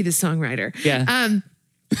 You should be the songwriter. Yeah.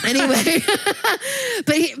 Anyway,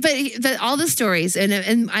 but all the stories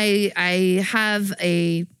and I have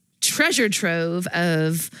a treasure trove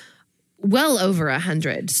of well over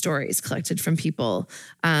 100 stories collected from people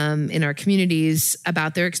in our communities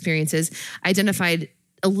about their experiences, identified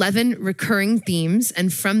 11 recurring themes,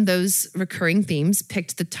 and from those recurring themes,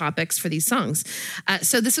 picked the topics for these songs.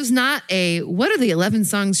 So this was not what are the 11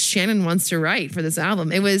 songs Shannon wants to write for this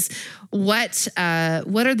album? It was what are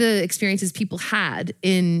the experiences people had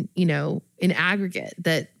in aggregate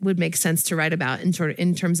that would make sense to write about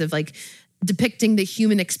in terms of like depicting the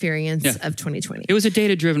human experience of 2020. It was a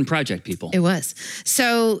data-driven project, people. It was.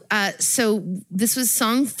 So this was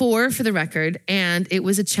song 4 for the record, and it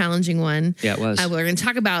was a challenging one. Yeah, it was. We're going to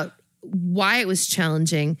talk about why it was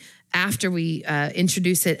challenging after we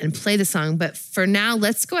introduce it and play the song. But for now,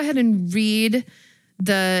 let's go ahead and read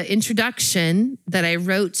the introduction that I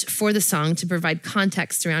wrote for the song to provide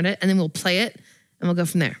context around it, and then we'll play it. And we'll go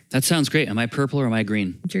from there. That sounds great. Am I purple or am I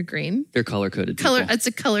green? You're green. They're color-coded. It's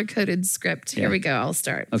a color-coded script. Here we go. I'll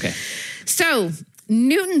start. Okay. So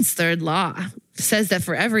Newton's third law says that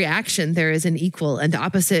for every action, there is an equal and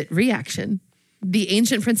opposite reaction. The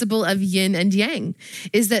ancient principle of yin and yang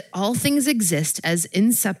is that all things exist as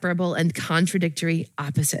inseparable and contradictory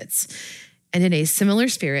opposites. And in a similar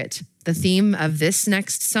spirit, the theme of this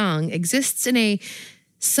next song exists in a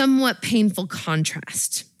somewhat painful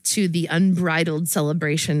contrast to the unbridled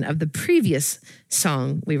celebration of the previous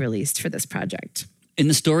song we released for this project. In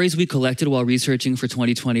the stories we collected while researching for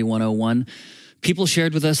 2020 101, people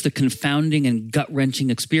shared with us the confounding and gut-wrenching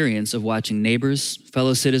experience of watching neighbors,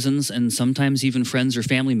 fellow citizens, and sometimes even friends or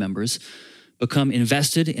family members become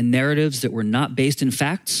invested in narratives that were not based in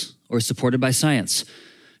facts or supported by science,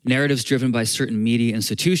 narratives driven by certain media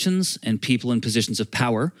institutions and people in positions of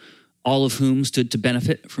power, all of whom stood to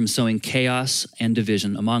benefit from sowing chaos and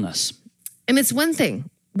division among us. And it's one thing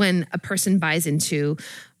when a person buys into,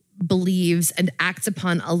 believes, and acts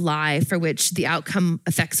upon a lie for which the outcome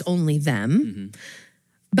affects only them. Mm-hmm.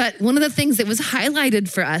 But one of the things that was highlighted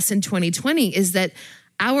for us in 2020 is that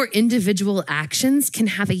our individual actions can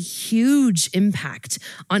have a huge impact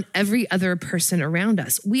on every other person around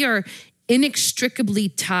us. We are inextricably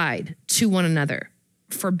tied to one another,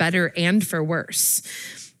 for better and for worse.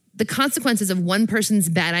 the consequences of one person's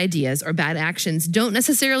bad ideas or bad actions don't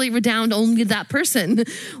necessarily redound only to that person.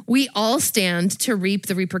 We all stand to reap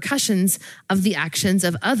the repercussions of the actions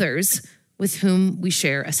of others with whom we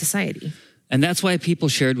share a society. And that's why people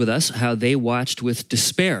shared with us how they watched with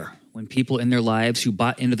despair when people in their lives who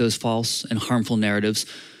bought into those false and harmful narratives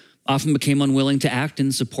often became unwilling to act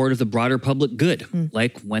in support of the broader public good,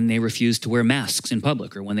 like when they refused to wear masks in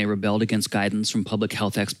public or when they rebelled against guidance from public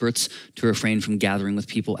health experts to refrain from gathering with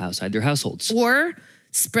people outside their households. Or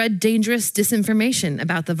spread dangerous disinformation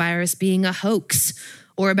about the virus being a hoax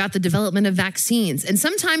or about the development of vaccines, and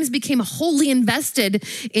sometimes became wholly invested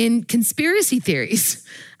in conspiracy theories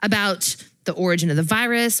about the origin of the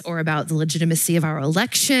virus or about the legitimacy of our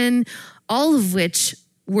election, all of which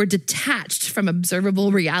were detached from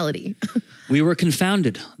observable reality. We were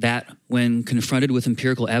confounded that when confronted with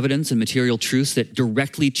empirical evidence and material truths that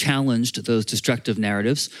directly challenged those destructive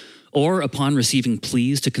narratives, or upon receiving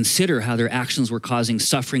pleas to consider how their actions were causing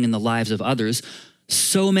suffering in the lives of others,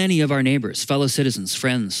 so many of our neighbors, fellow citizens,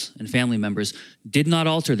 friends, and family members did not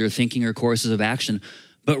alter their thinking or courses of action,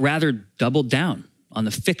 but rather doubled down on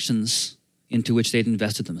the fictions into which they'd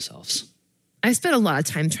invested themselves. I spent a lot of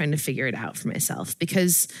time trying to figure it out for myself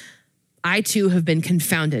because I too have been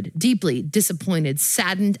confounded, deeply disappointed,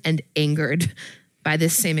 saddened, and angered by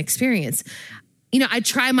this same experience. You know, I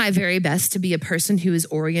try my very best to be a person who is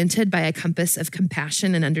oriented by a compass of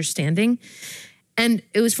compassion and understanding. And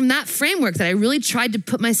it was from that framework that I really tried to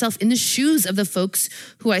put myself in the shoes of the folks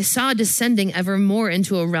who I saw descending ever more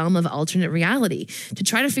into a realm of alternate reality, to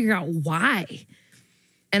try to figure out why.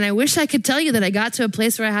 And I wish I could tell you that I got to a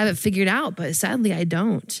place where I have it figured out, but sadly I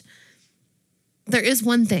don't. There is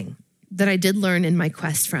one thing that I did learn in my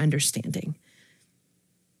quest for understanding.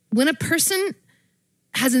 When a person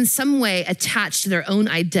has in some way attached their own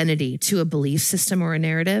identity to a belief system or a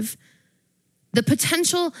narrative, the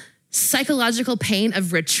potential psychological pain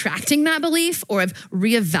of retracting that belief or of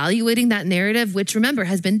reevaluating that narrative, which remember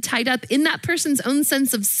has been tied up in that person's own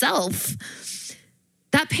sense of self,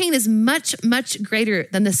 that pain is much, much greater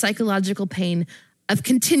than the psychological pain of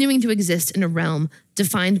continuing to exist in a realm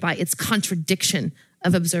defined by its contradiction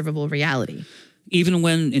of observable reality. Even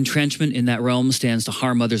when entrenchment in that realm stands to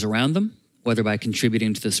harm others around them, whether by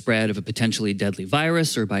contributing to the spread of a potentially deadly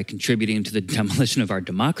virus or by contributing to the demolition of our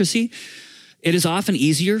democracy, it is often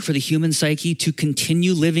easier for the human psyche to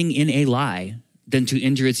continue living in a lie than to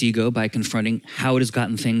injure its ego by confronting how it has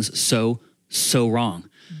gotten things so wrong.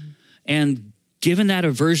 And given that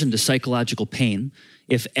aversion to psychological pain,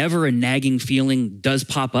 if ever a nagging feeling does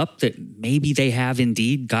pop up that maybe they have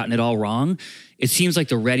indeed gotten it all wrong, it seems like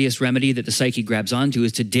the readiest remedy that the psyche grabs onto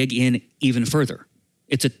is to dig in even further.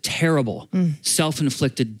 It's a terrible,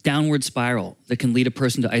 self-inflicted downward spiral that can lead a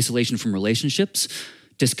person to isolation from relationships,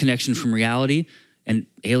 disconnection from reality, and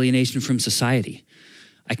alienation from society.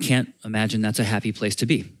 I can't imagine that's a happy place to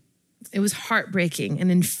be. It was heartbreaking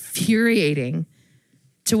and infuriating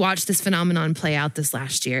to watch this phenomenon play out this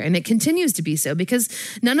last year. And it continues to be so because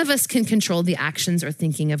none of us can control the actions or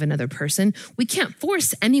thinking of another person. We can't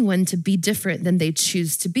force anyone to be different than they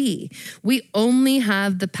choose to be. We only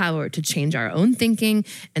have the power to change our own thinking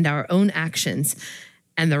and our own actions.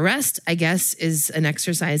 And the rest, I guess, is an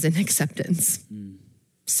exercise in acceptance.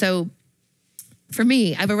 So for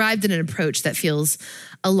me, I've arrived at an approach that feels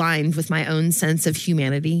aligned with my own sense of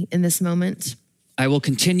humanity in this moment. I will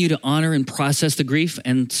continue to honor and process the grief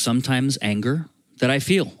and sometimes anger that I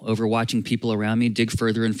feel over watching people around me dig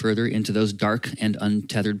further and further into those dark and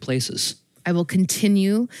untethered places. I will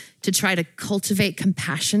continue to try to cultivate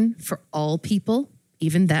compassion for all people,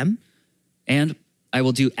 even them. And I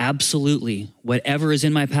will do absolutely whatever is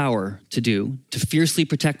in my power to do to fiercely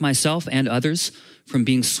protect myself and others from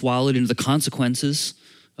being swallowed into the consequences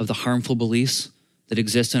of the harmful beliefs that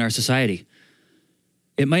exist in our society.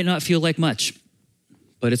 It might not feel like much,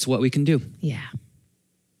 but it's what we can do. Yeah.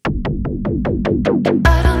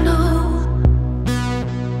 I don't know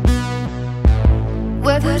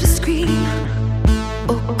whether to scream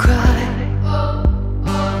or cry.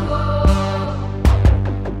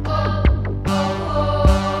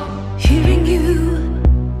 Hearing you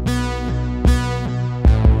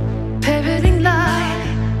parroting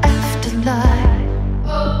lie after lie.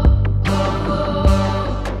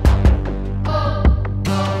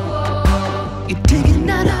 You're digging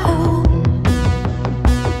out a hole.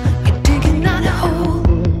 You're digging out a hole.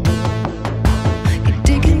 You're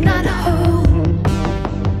digging out a hole.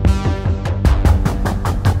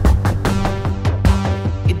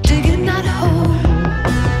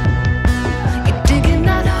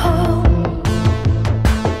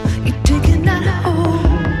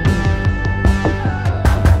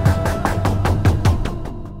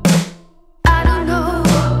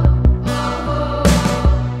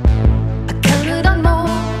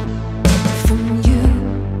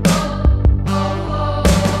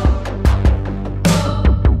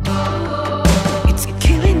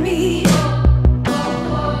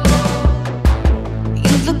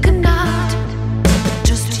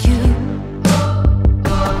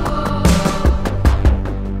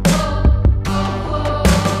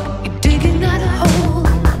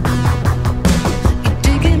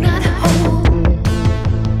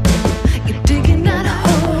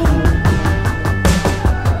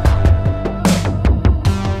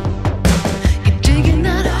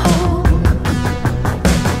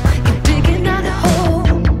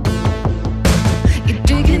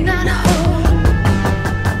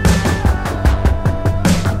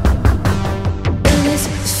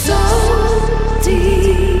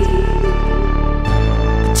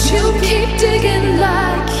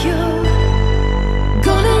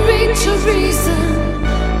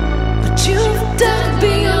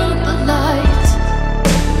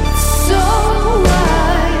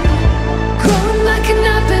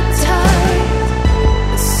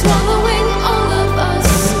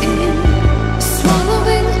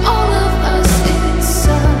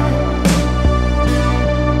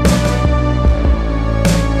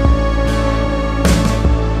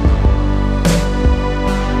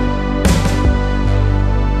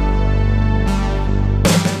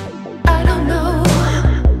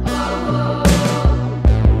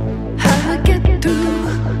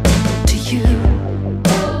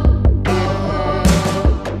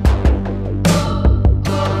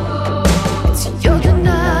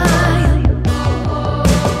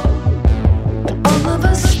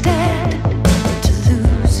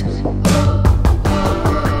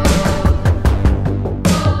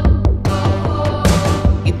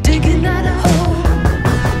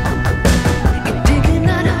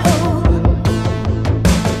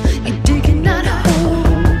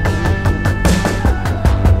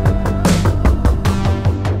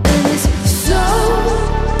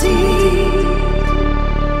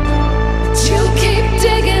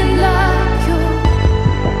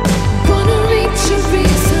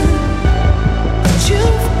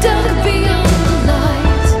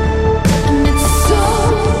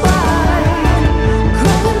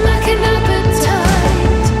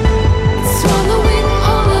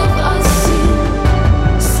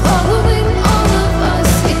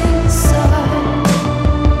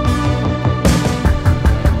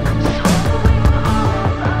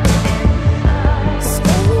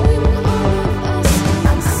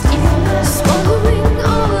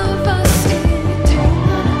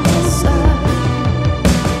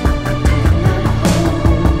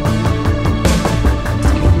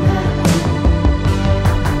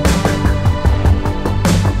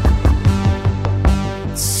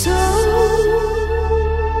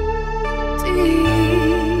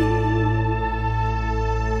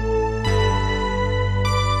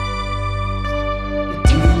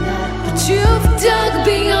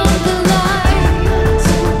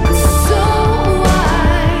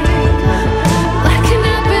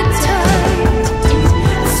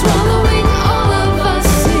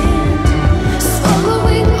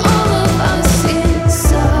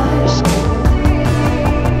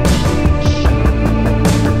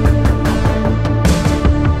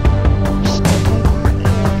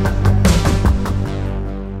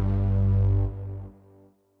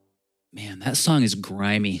 Man, that song is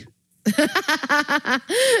grimy.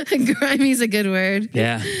 Grimy's a good word.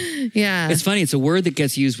 Yeah. Yeah. It's funny. It's a word that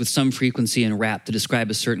gets used with some frequency in rap to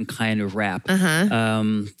describe a certain kind of rap.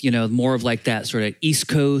 More of like that sort of East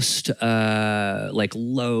Coast, like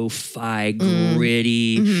lo-fi,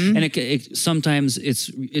 gritty. And it sometimes it's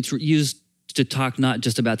used to talk not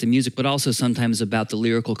just about the music, but also sometimes about the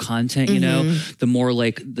lyrical content, the more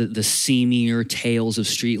like the seamier tales of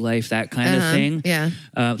street life, that kind of thing. Yeah.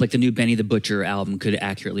 Like the new Benny the Butcher album could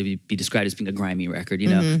accurately be described as being a grimy record,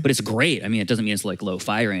 but it's great. I mean, it doesn't mean it's like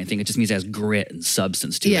lo-fi or anything. It just means it has grit and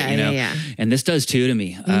substance to it, Yeah. And this does too to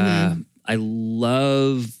me. I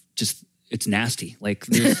love just, it's nasty. Like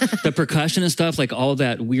there's the percussion and stuff, like all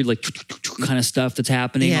that weird, like kind of stuff that's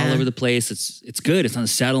happening all over the place. It's good. It's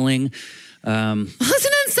unsettling. Well, it's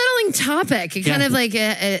an unsettling topic. It kind of like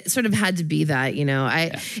it sort of had to be that,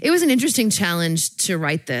 It was an interesting challenge to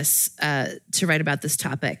write this, to write about this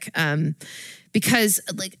topic, because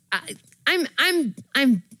like I'm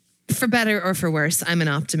for better or for worse, I'm an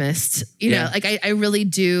optimist. You know, like I really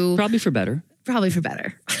do. Probably for better. Probably for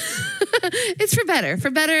better. It's for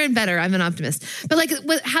better and better. I'm an optimist, but like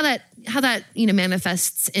how that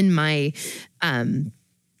manifests in my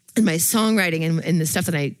songwriting and in the stuff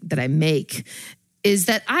that I make is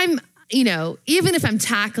that I'm, even if I'm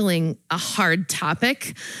tackling a hard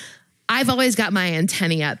topic, I've always got my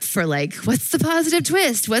antennae up for like, what's the positive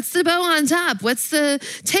twist? What's the bow on top? What's the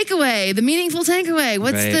takeaway, the meaningful takeaway?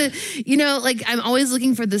 What's the, like I'm always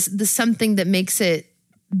looking for this something that makes it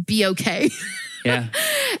be okay. Yeah.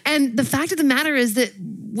 And the fact of the matter is that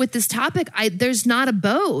with this topic, there's not a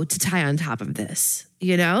bow to tie on top of this,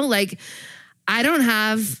 like I don't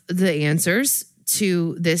have the answers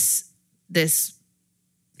to this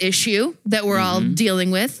issue that we're all dealing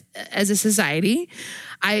with as a society.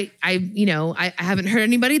 I haven't heard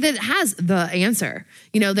anybody that has the answer.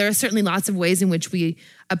 There are certainly lots of ways in which we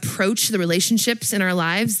approach the relationships in our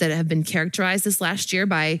lives that have been characterized this last year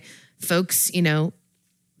by folks,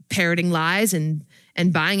 parroting lies and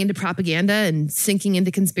buying into propaganda and sinking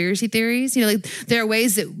into conspiracy theories. There are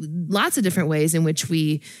lots of different ways in which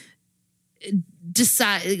we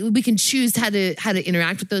decide, we can choose how to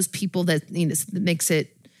interact with those people that makes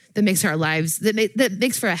our lives, that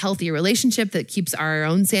makes for a healthier relationship, that keeps our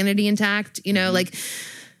own sanity intact, but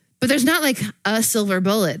there's not like a silver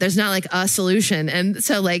bullet. There's not like a solution. And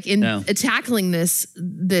so like tackling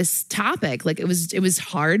this topic, like it was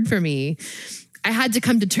hard for me. I had to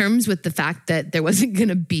come to terms with the fact that there wasn't going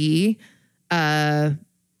to be an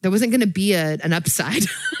upside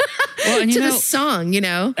to the song,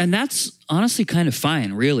 And that's honestly kind of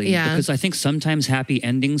fine, really. Yeah. Because I think sometimes happy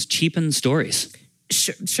endings cheapen stories.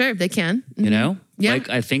 Sure, they can. Yeah. Like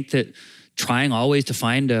I think that trying always to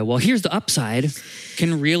find here's the upside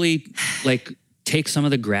can really like take some of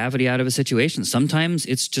the gravity out of a situation. Sometimes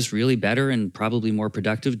it's just really better and probably more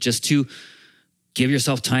productive just to give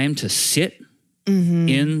yourself time to sit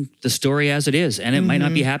in the story as it is. And it might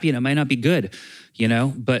not be happy and it might not be good,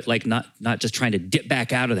 but like not just trying to dip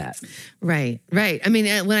back out of that. Right. I mean,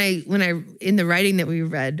 when I in the writing that we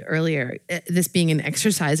read earlier, this being an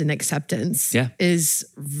exercise in acceptance is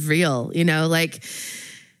real, like,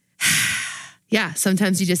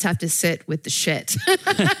 sometimes you just have to sit with the shit,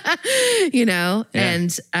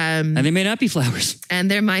 and they may not be flowers.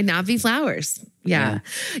 And there might not be flowers. Yeah.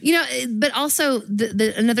 But also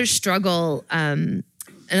another struggle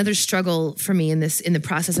for me in the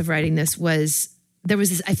process of writing this was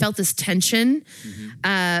I felt this tension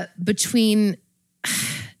between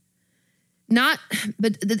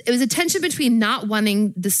it was a tension between not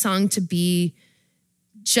wanting the song to be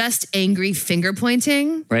just angry finger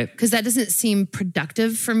pointing, right? Because that doesn't seem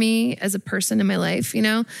productive for me as a person in my life,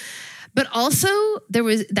 But also there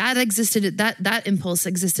was that impulse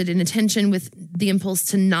existed in a tension with the impulse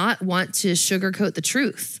to not want to sugarcoat the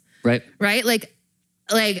truth. Right. Right. Like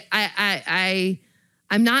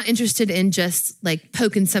I'm not interested in just like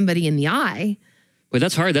poking somebody in the eye. Well,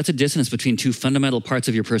 that's hard. That's a dissonance between two fundamental parts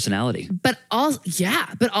of your personality. But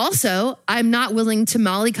also I'm not willing to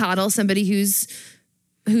mollycoddle somebody who's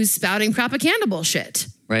spouting propaganda bullshit.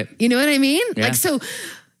 Right. You know what I mean? Yeah. Like, so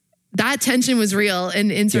that tension was real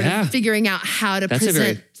in sort of figuring out how to present. That's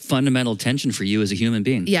a very fundamental tension for you as a human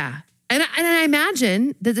being. Yeah. And I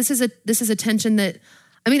imagine that this is a tension that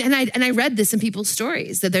I mean, and I read this in people's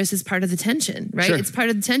stories that there's this part of the tension, right? Sure. It's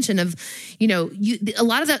part of the tension of, a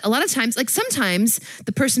lot of times, like sometimes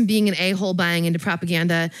the person being an a-hole buying into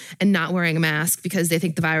propaganda and not wearing a mask because they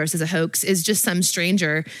think the virus is a hoax is just some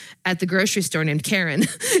stranger at the grocery store named Karen,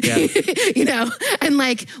 Yeah. and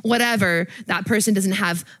like whatever, that person doesn't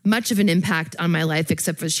have much of an impact on my life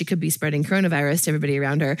except for she could be spreading coronavirus to everybody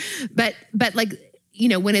around her. But like,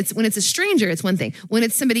 when it's a stranger, it's one thing. When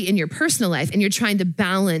it's somebody in your personal life and you're trying to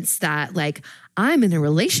balance that, like, I'm in a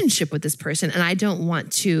relationship with this person and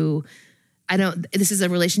this is a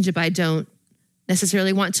relationship I don't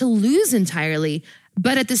necessarily want to lose entirely.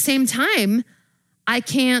 But at the same time, I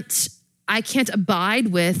can't abide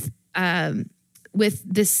with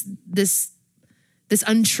this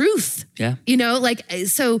untruth. Yeah.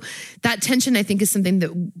 So that tension, I think, is something that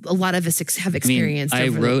a lot of us have experienced. I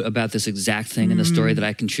wrote about this exact thing in the story that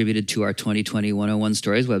I contributed to our 2020 101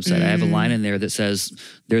 Stories website. I have a line in there that says,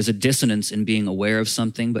 there's a dissonance in being aware of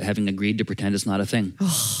something, but having agreed to pretend it's not a thing.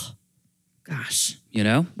 Oh, gosh.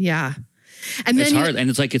 Yeah. And then It's hard. And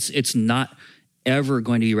it's like, it's not ever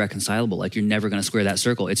going to be reconcilable. Like you're never going to square that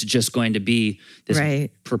circle. It's just going to be this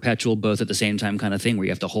perpetual both at the same time kind of thing where you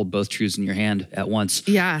have to hold both truths in your hand at once.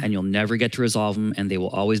 Yeah. And you'll never get to resolve them and they will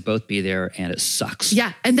always both be there and it sucks.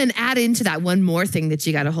 Yeah. And then add into that one more thing that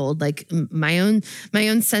you got to hold, like my own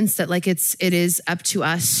sense that like it is up to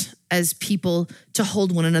us as people to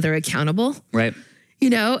hold one another accountable. Right.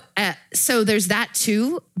 So there's that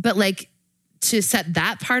too, but like, to set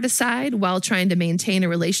that part aside while trying to maintain a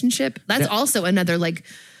relationship, that's also another like...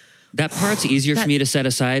 That part's easier for me to set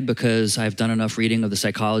aside because I've done enough reading of the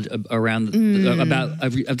psychology around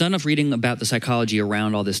I've done enough reading about the psychology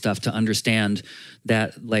around all this stuff to understand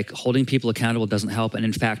that like holding people accountable doesn't help and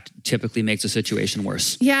in fact typically makes the situation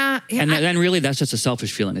worse. Yeah. And then really that's just a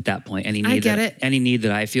selfish feeling at that point. Any need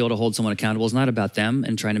that I feel to hold someone accountable is not about them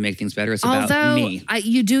and trying to make things better. It's about me.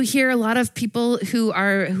 You do hear a lot of people who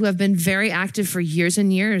have been very active for years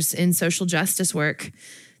and years in social justice work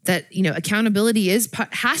that, accountability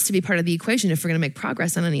has to be part of the equation if we're going to make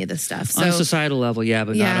progress on any of this stuff. So, on a societal level,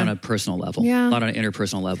 but not on a personal level, not on an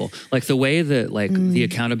interpersonal level. Like the way that the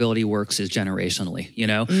accountability works is generationally,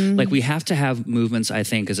 like we have to have movements, I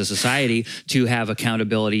think, as a society to have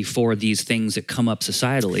accountability for these things that come up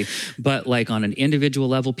societally. But like on an individual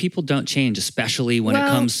level, people don't change, especially when it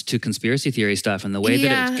comes to conspiracy theory stuff. And the way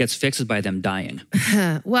that it gets fixed is by them dying.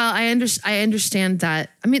 Well, I understand that.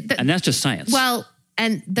 I mean, and that's just science. Well,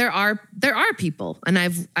 and there are people, and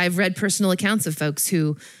I've read personal accounts of folks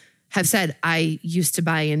who have said, I used to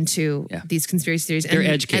buy into these conspiracy theories. They're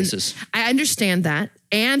edge cases. I understand that.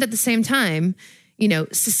 And at the same time,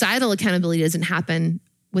 societal accountability doesn't happen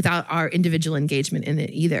without our individual engagement in it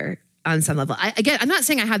either. On some level, I'm not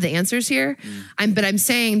saying I have the answers here, but I'm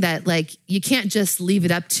saying that like you can't just leave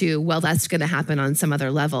it up to that's going to happen on some other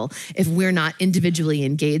level if we're not individually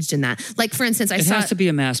engaged in that. Like for instance, it has to be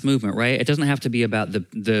a mass movement, right? It doesn't have to be about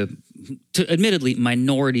the admittedly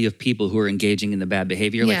minority of people who are engaging in the bad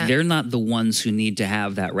behavior. Like they're not the ones who need to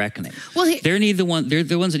have that reckoning. Well, they're the ones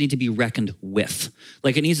that need to be reckoned with.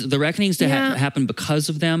 Like the reckoning needs to happen because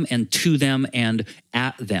of them and to them and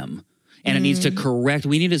at them. And it needs to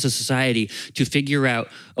we need as a society to figure out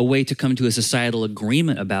a way to come to a societal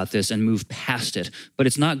agreement about this and move past it. But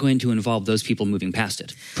it's not going to involve those people moving past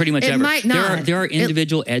it. Pretty much it ever. Might not. There are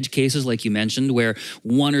individual edge cases, like you mentioned, where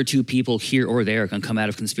one or two people here or there can come out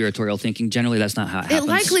of conspiratorial thinking. Generally, that's not how it happens. It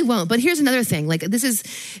likely won't. But here's another thing. Like this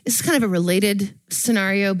is kind of a related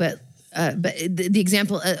scenario, but the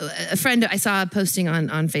example, a friend I saw posting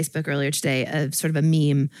on Facebook earlier today, sort of a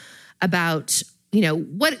meme about,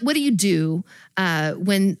 what do you do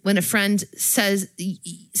when a friend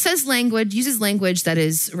uses language that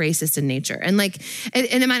is racist in nature, and like, and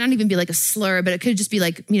it might not even be like a slur, but it could just be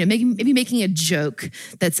like, maybe making a joke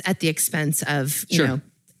that's at the expense of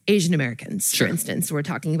Asian Americans, for instance. We're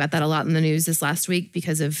talking about that a lot in the news this last week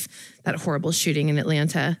because of that horrible shootings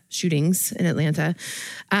in Atlanta.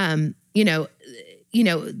 The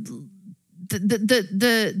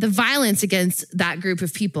violence against that group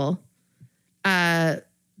of people. The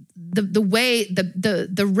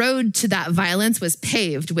road to that violence was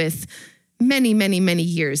paved with many, many, many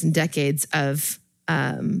years and decades of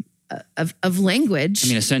language. I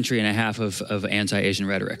mean, a century and a half of anti-Asian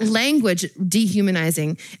rhetoric. Language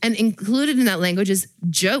dehumanizing, and included in that language is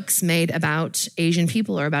jokes made about Asian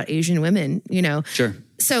people or about Asian women. Sure.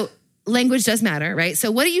 So language does matter, right?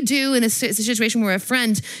 So what do you do in a situation where a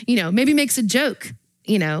friend, maybe makes a joke,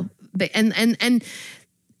 and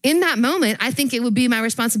in that moment, I think it would be my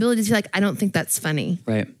responsibility to be like, I don't think that's funny.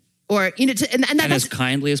 Right. or, you know, and And that's, as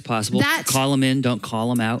kindly as possible. That- Call them in, don't call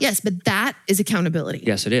them out. yes, but that is accountability.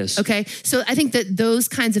 Yes, it is. Okay. So I think that those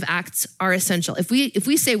kinds of acts are essential. If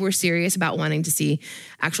we say we're serious about wanting to see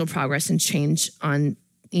actual progress and change on,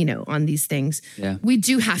 you know, on these things, Yeah. we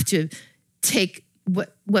do have to take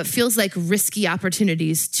what feels like risky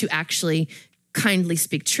opportunities to actually kindly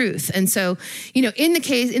speak truth. And so, you know, in the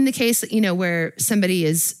case, you know, where somebody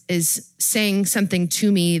is saying something to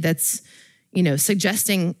me that's, you know,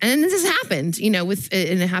 suggesting, and this has happened, you know, and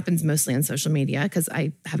it happens mostly on social media because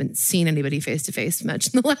I haven't seen anybody face to face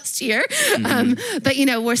much in the last year. But, you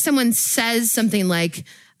know, where someone says something like,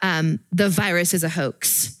 the virus is a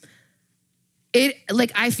hoax.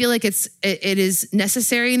 I feel like it is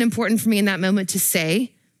necessary and important for me in that moment to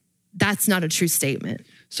say that's not a true statement.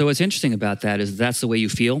 So what's interesting about that is that's the way you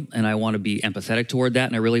feel, and I want to be empathetic toward that,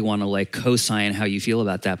 and I really want to like co-sign how you feel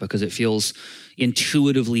about that because it feels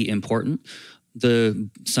intuitively important. The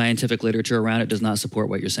scientific literature around it does not support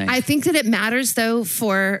what you're saying. I think that it matters though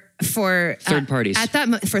for third parties.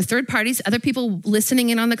 For third parties, other people listening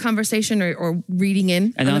in on the conversation or reading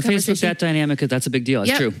in. And on on the Facebook, conversation. that dynamic, that's a big deal.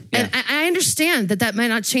 It's Yep. true. Yeah. And I understand that might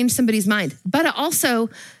not change somebody's mind, but it also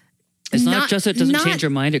It's not just that it doesn't change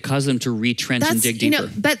your mind, it causes them to retrench and dig deeper. You know,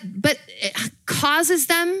 but it causes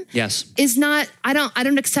them. Yes. Is not. I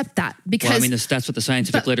don't accept that because. Well, I mean, that's what the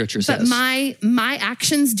scientific literature says. But my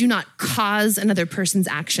actions do not cause another person's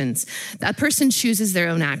actions. That person chooses their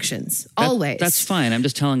own actions always. That's fine. I'm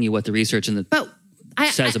just telling you what the research and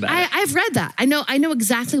says about it. I've read that. I know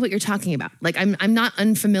exactly what you're talking about. Like I'm not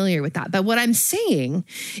unfamiliar with that. But what I'm saying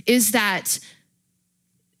is that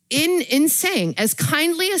in saying as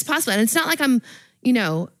kindly as possible, and it's not like I'm, you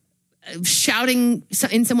know, shouting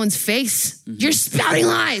in someone's face, you're spouting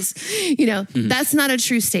lies. You know, that's not a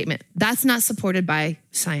true statement. That's not supported by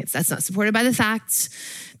science. That's not supported by the facts.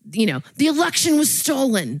 You know, the election was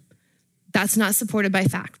stolen. That's not supported by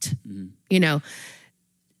fact. You know,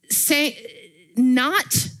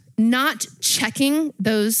 not checking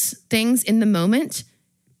those things in the moment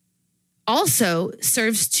also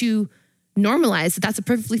serves to normalize that that's a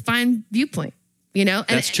perfectly fine viewpoint, you know?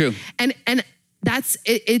 And, that's true. And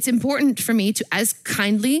it's important for me to, as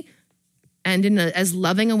kindly and in as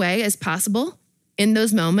loving a way as possible in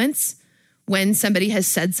those moments when somebody has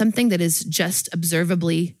said something that is just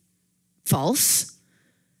observably false,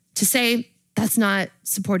 to say that's not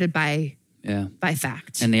supported by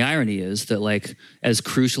fact. And the irony is that, like, as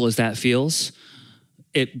crucial as that feels,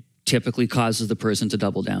 it typically causes the person to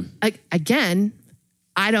double down. Again,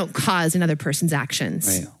 I don't cause another person's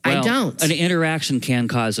actions. Right. I Well, don't. An interaction can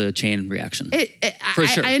cause a chain reaction. For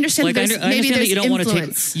sure. I understand. Like, Maybe I understand there's that you don't want to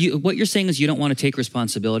influence. take. What you're saying is you don't want to take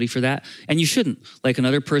responsibility for that, and you shouldn't. Like,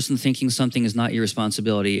 another person thinking something is not your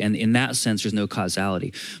responsibility, and in that sense, there's no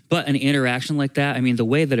causality. But an interaction like that, I mean, the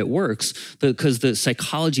way that it works, because the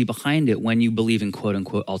psychology behind it, when you believe in quote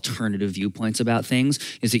unquote alternative viewpoints about things,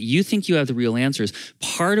 is that you think you have the real answers.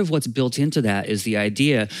 Part of what's built into that is the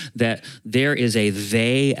idea that there is a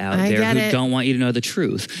they out there who don't want you to know the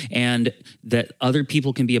truth, and that other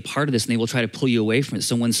people can be a part of this, and they will try to pull you away from it.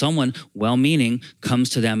 So when someone well-meaning comes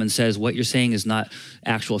to them and says what you're saying is not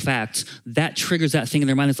actual facts, that triggers that thing in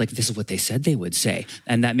their mind. It's like, this is what they said they would say,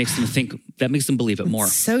 and that makes them think, that makes them believe it more.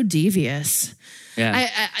 So devious. Yeah.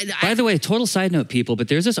 By the way, total side note, people, but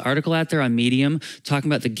there's this article out there on Medium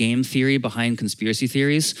talking about the game theory behind conspiracy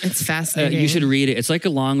theories. It's fascinating. You should read it. It's like a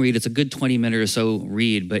long read. It's a good 20-minute or so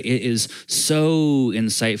read, but it is so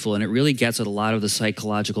insightful, and it really gets at a lot of the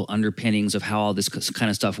psychological underpinnings of how all this kind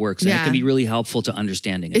of stuff works. And it can be really helpful to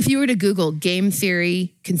understanding it. If you were to Google game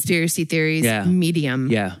theory, conspiracy theories,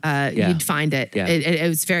 Medium, you'd find it. Yeah. It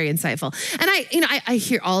was very insightful. And I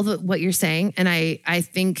hear all what you're saying, and I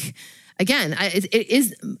think, again, I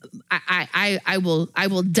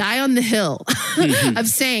will die on the hill of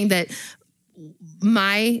saying that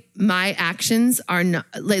my actions are not,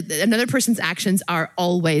 like, another person's actions are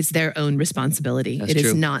always their own responsibility. It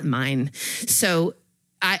is not mine. So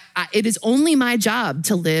it is only my job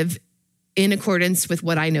to live in accordance with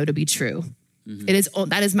what I know to be true.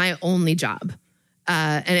 That is my only job,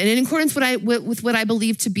 and in accordance with what I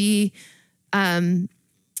believe to be.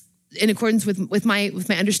 In accordance with my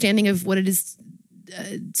understanding of what it is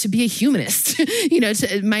to be a humanist, you know,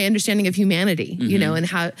 to my understanding of humanity, you know, and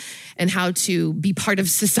how to be part of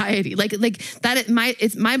society, like that.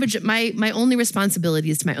 It's my only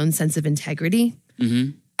responsibility is to my own sense of integrity.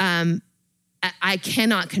 I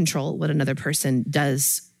cannot control what another person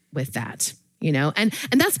does with that, you know, and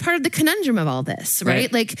that's part of the conundrum of all this,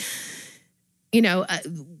 right? Like, you know,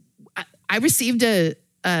 I received a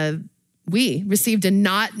we received a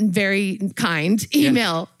not very kind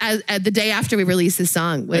email at the day after we released this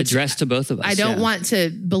song, which addressed to both of us. I don't want to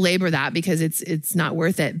belabor that because it's not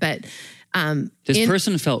worth it. But this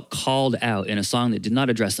person felt called out in a song that did not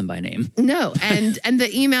address them by name. No, and the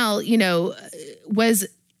email, was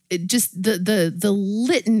just the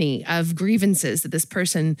litany of grievances that this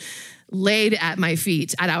person laid at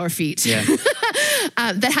our feet. Yeah.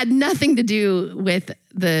 That had nothing to do with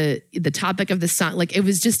the topic of the song. Like it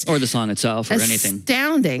was just or the song itself or anything.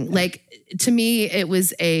 Astounding. Yeah. Like to me, it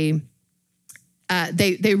was they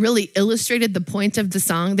really illustrated the point of the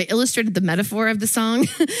song. They illustrated the metaphor of the song.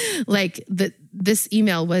 Like this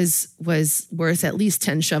email was worth at least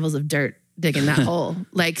 10 shovels of dirt digging that hole.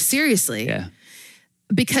 Like seriously. Yeah.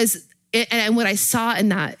 Because and what I saw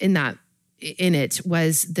in it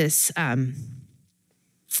was this,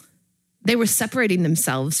 they were separating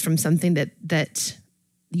themselves from something that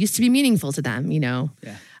used to be meaningful to them, Yeah.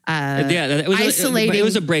 It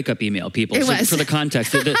was a breakup email, people. For the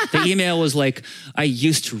context, the email was like, I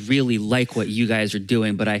used to really like what you guys are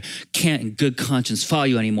doing, but I can't in good conscience follow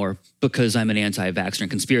you anymore because I'm an anti-vaxxer and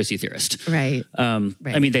conspiracy theorist. Right. Right.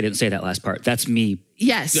 I mean, they didn't say that last part. That's me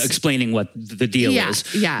explaining what the deal is.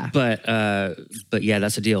 Yeah. But yeah,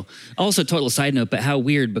 that's the deal. Also, total side note, but how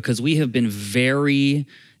weird, because we have been very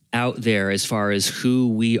out there as far as who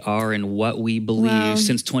we are and what we believe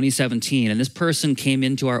since 2017. And this person came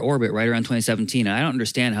into our orbit right around 2017. And I don't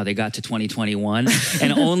understand how they got to 2021.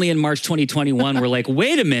 And only in March 2021, we're like,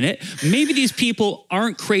 wait a minute, maybe these people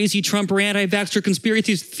aren't crazy Trump or anti-vaxxer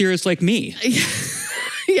conspiracy theorists like me.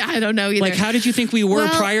 Yeah, I don't know either. Like, how did you think we were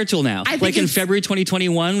prior till now? Like in February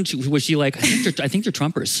 2021, was she like, I think they're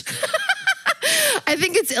Trumpers. I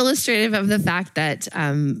think it's illustrative of the fact that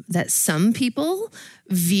that some people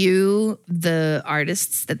view the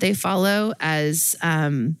artists that they follow as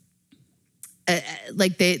like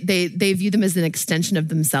they view them as an extension of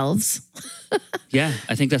themselves. Yeah,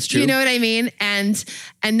 I think that's true. You know what I mean? And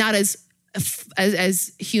not as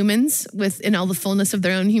humans in all the fullness of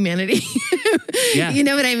their own humanity. Yeah. You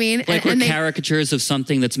know what I mean? Like we're caricatures of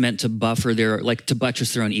something that's meant to buttress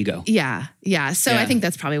their own ego. Yeah. Yeah. So I think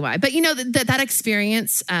that's probably why. But that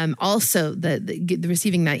experience, also the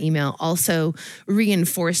receiving that email also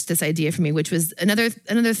reinforced this idea for me, which was another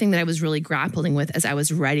thing that I was really grappling with as I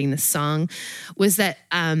was writing this song, was that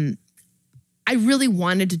I really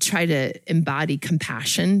wanted to try to embody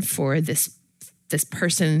compassion for this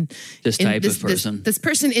person, this type of person, this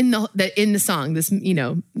person in the song,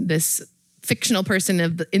 this fictional person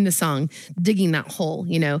in the song digging that hole,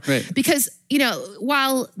 right. Because,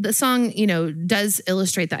 while the song, does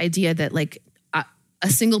illustrate the idea that like a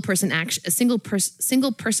single person's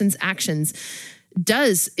actions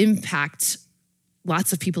does impact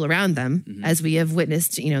lots of people around them, mm-hmm. as we have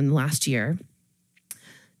witnessed, in the last year,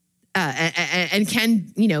 and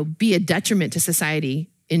can, be a detriment to society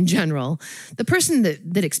in general. The person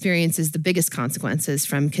that experiences the biggest consequences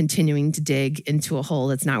from continuing to dig into a hole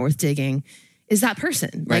that's not worth digging is that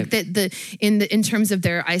person. Right. Like in terms of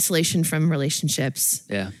their isolation from relationships,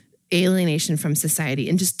 alienation from society,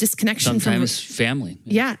 and just disconnection sometimes from family.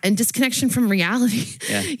 Yeah, and disconnection from reality.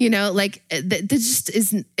 Yeah. Like that just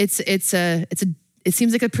isn't. It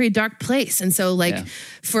seems like a pretty dark place, and so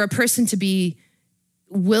for a person to be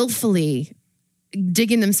willfully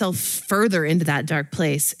digging themselves further into that dark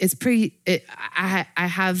place, it's pretty. I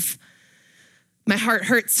have my heart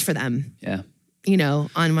hurts for them. Yeah,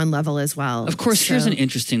 on one level as well. Of course, here's an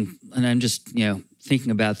interesting, and I'm just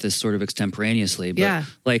thinking about this sort of extemporaneously, but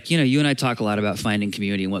like you and I talk a lot about finding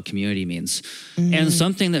community and what community means, mm-hmm. and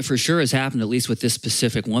something that for sure has happened, at least with this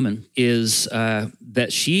specific woman, is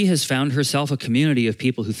that she has found herself a community of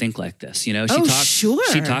people who think like this. She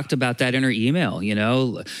talked about that in her email,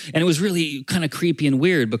 and it was really kind of creepy and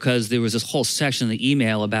weird because there was this whole section in the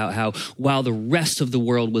email about how while the rest of the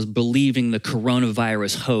world was believing the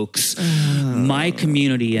coronavirus hoax, my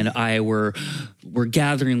community and I were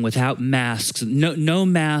gathering without masks, no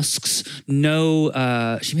masks,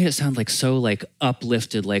 no. She made it sound like so like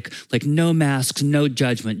uplifted, like no masks, no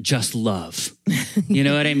judgment, just love. You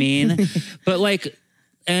know what I mean? But like.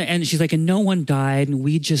 And she's like, and no one died, and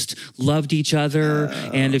we just loved each other.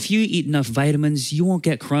 And if you eat enough vitamins, you won't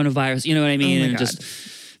get coronavirus. You know what I mean? Oh my God.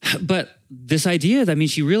 But this idea that,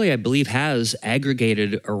 she really, I believe, has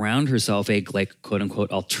aggregated around herself a like quote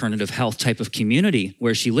unquote alternative health type of community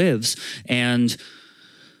where she lives. And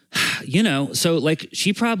You know, so like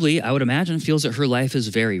she probably, I would imagine, feels that her life is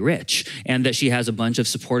very rich and that she has a bunch of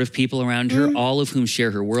supportive people around her, all of whom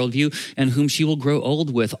share her worldview and whom she will grow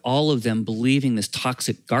old with, all of them believing this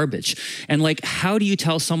toxic garbage. And like, how do you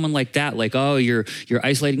tell someone like that, like, oh, you're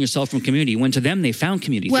isolating yourself from community, when to them they found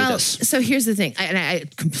community through Well, this? so here's the thing, and I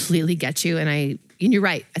completely get you, and you're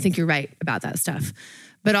right. I think you're right about that stuff.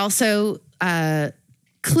 But also,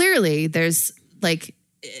 clearly, there's like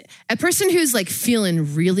a person who's like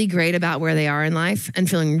feeling really great about where they are in life and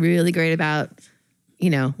feeling really great about,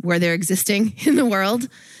 you know, where they're existing in the world,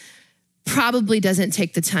 probably doesn't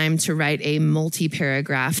take the time to write a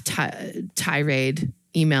multi-paragraph tirade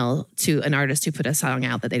email to an artist who put a song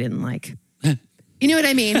out that they didn't like. You know what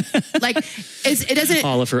I mean? Like, it doesn't.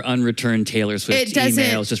 All of her unreturned Taylor Swift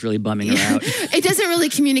emails just really bumming her out. It doesn't really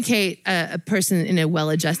communicate a person in a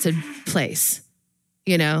well-adjusted place.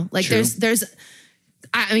 You know, like True. there's.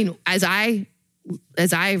 I mean, as I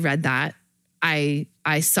read that, I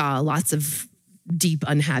saw lots of deep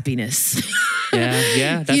unhappiness.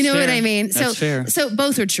 Yeah, that's you know fair. what I mean? That's fair. So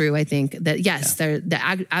both are true. I think that yes, they're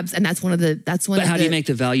and that's one of the But how do you make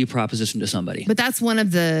the value proposition to somebody? But that's one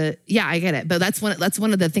of the I get it. But that's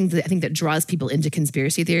one of the things that I think that draws people into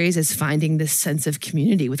conspiracy theories is finding this sense of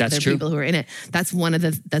community with other people who are in it. That's one of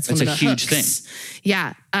the that's one of the huge hooks. thing.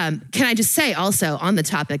 Yeah. Can I just say also on the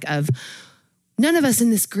topic of none of us in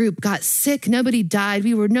this group got sick, nobody died,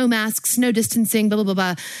 we were no masks, no distancing, blah blah blah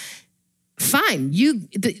blah. Fine.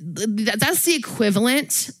 That's the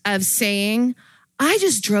equivalent of saying, I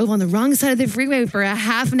just drove on the wrong side of the freeway for a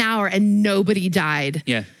half an hour and nobody died.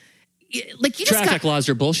 Yeah. Like you Traffic laws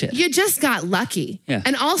are bullshit. You just got lucky. Yeah.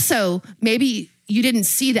 And also maybe you didn't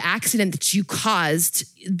see the accident that you caused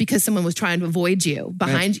because someone was trying to avoid you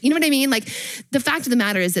behind you. You know what I mean? Like the fact of the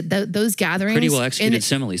matter is that those gatherings. Pretty well executed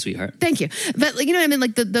simile, sweetheart. Thank you. But like, you know what I mean?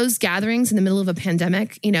 Like those gatherings in the middle of a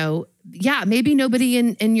pandemic, you know, yeah, maybe nobody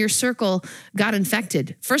in your circle got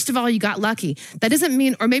infected. First of all, you got lucky. That doesn't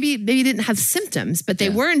mean, or maybe you didn't have symptoms, but they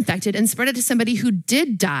were infected and spread it to somebody who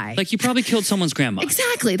did die. Like you probably killed someone's grandma.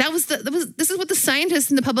 Exactly. This is what the scientists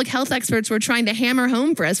and the public health experts were trying to hammer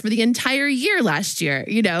home for us for the entire year last year,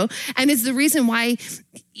 you know, and it's the reason why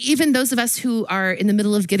even those of us who are in the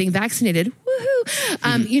middle of getting vaccinated,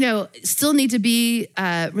 you know, still need to be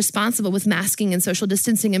responsible with masking and social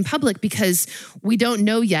distancing in public because we don't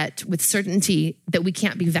know yet with certainty that we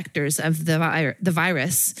can't be vectors of the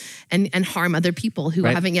virus and harm other people who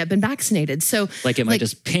haven't yet been vaccinated. So like it might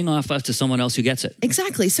just ping off us to someone else who gets it.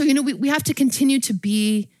 Exactly. So, you know, we have to continue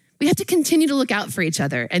to look out for each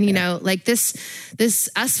other. And, you know, like this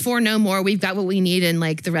us four no more, we've got what we need. And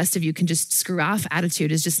like the rest of you can just screw off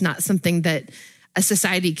attitude is just not something that a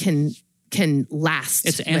society can last.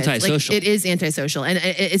 It's antisocial. Like, it is antisocial and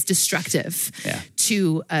it's destructive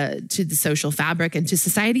to the social fabric and to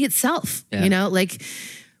society itself. You know, like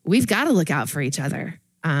we've got to look out for each other.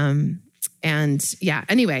 And yeah,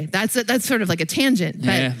 anyway, that's sort of like a tangent.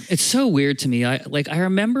 But it's so weird to me. I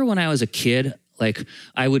remember when I was a kid, like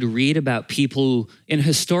I would read about people in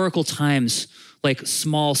historical times, like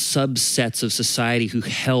small subsets of society who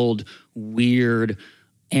held weird,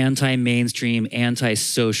 anti-mainstream,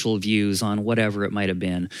 anti-social views on whatever it might have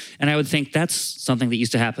been. And I would think that's something that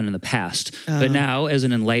used to happen in the past. But now, as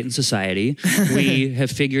an enlightened society, we have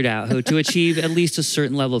figured out how to achieve at least a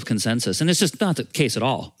certain level of consensus. And it's just not the case at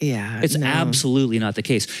all. Yeah. It's absolutely not the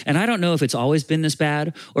case. And I don't know if it's always been this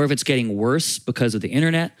bad or if it's getting worse because of the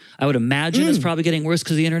internet. I would imagine it's probably getting worse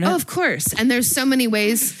because of the internet. Oh, of course. And there's so many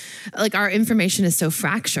ways, like our information is so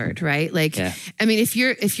fractured, right? Like, I mean,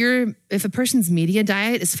 if a person's media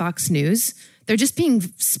diet is Fox News, they're just being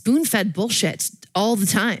spoon-fed bullshit all the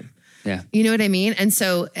time. Yeah. You know what I mean? And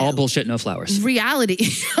so all bullshit, no flowers. Reality,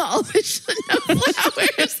 all bullshit, no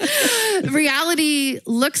flowers. Reality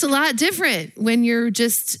looks a lot different when you're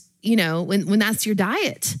just, you know, when that's your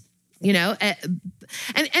diet, you know?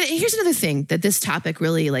 And here's another thing that this topic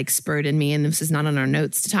really like spurred in me, and this is not on our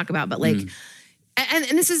notes to talk about, but like, and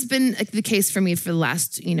this has been the case for me for the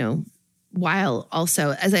last, you know, while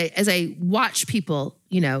also as I watch people,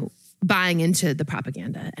 you know, buying into the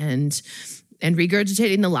propaganda and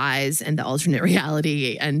regurgitating the lies and the alternate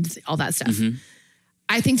reality and all that stuff.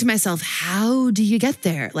 I think to myself, how do you get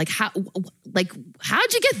there? Like how'd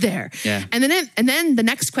you get there? Yeah. And then the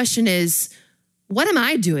next question is, what am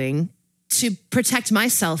I doing to protect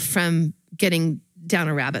myself from getting down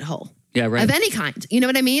a rabbit hole? Yeah, right. Of any kind. You know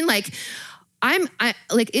what I mean? Like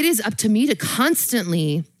it is up to me to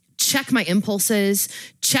constantly check my impulses,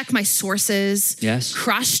 check my sources,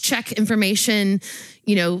 cross-check information,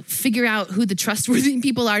 you know, figure out who the trustworthy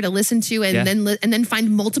people are to listen to, and then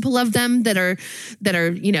find multiple of them that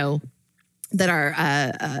are, you know, that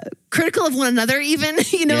are critical of one another, even,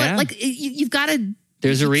 you know, Yeah. like you've got to.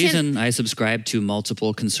 There's a You can't- reason I subscribe to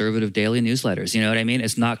multiple conservative daily newsletters. You know what I mean?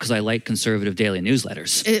 It's not because I like conservative daily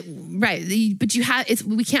newsletters. Right. But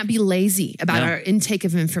we can't be lazy about No. our intake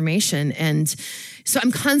of information. And so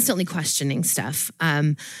I'm constantly questioning stuff.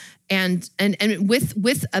 And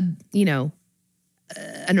with a, you know,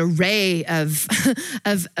 an array of,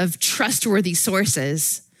 of trustworthy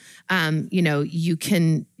sources, you know, you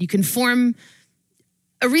can form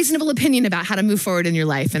a reasonable opinion about how to move forward in your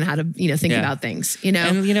life and how to, you know, think Yeah. about things, you know,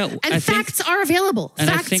 And, you know, and I think- facts are available.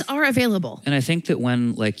 and I Facts think- are available. And I think that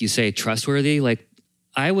when, like you say, trustworthy, like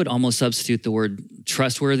I would almost substitute the word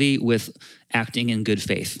trustworthy with acting in good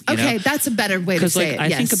faith. You Okay. know? That's a better way to Because say like it. I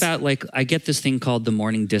Yes. think about like I get this thing called the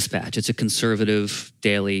Morning Dispatch. It's a conservative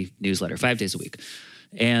daily newsletter, 5 days a week.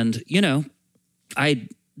 And, you know, I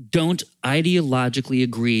don't ideologically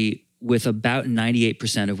agree with about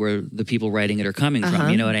 98% of where the people writing it are coming from.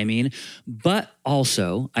 You know what I mean? But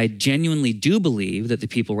also, I genuinely do believe that the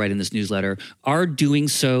people writing this newsletter are doing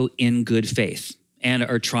so in good faith and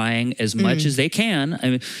are trying as much as they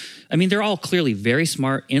can. I mean, they're all clearly very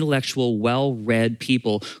smart, intellectual, well-read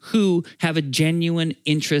people who have a genuine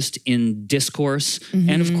interest in discourse.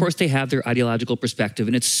 And of course, they have their ideological perspective,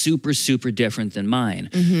 and it's super, super different than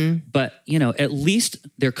mine. But, you know, at least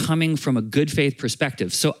they're coming from a good faith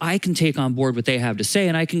perspective. So I can take on board what they have to say,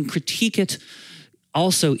 and I can critique it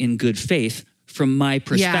also in good faith from my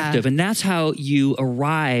perspective. And that's how you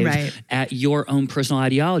arrive Right. at your own personal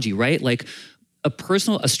ideology, right? Like,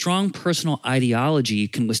 a strong personal ideology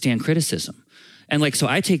can withstand criticism. And like, so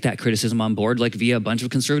I take that criticism on board, like via a bunch of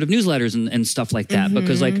conservative newsletters and stuff like that.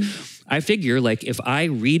 Because like, I figure like if I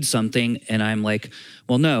read something and I'm like,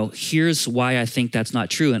 well, no, here's why I think that's not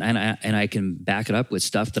true. And I can back it up with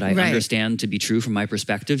stuff that I Right. understand to be true from my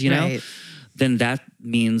perspective, you know, Right. then that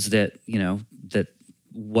means that, you know, that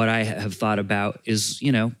what I have thought about is,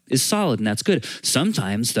 you know, is solid, and that's good.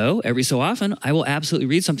 Sometimes though, every so often, I will absolutely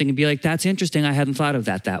read something and be like, that's interesting. I hadn't thought of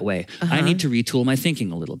that way. I need to retool my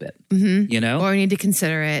thinking a little bit, you know? Or we need to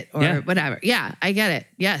consider it or Yeah. whatever. Yeah, I get it.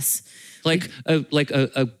 Yes. like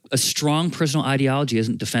a strong personal ideology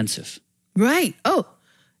isn't defensive. Right. Oh,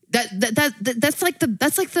 that's like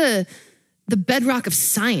the bedrock of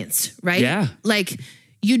science, right? Yeah. Like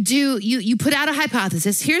you put out a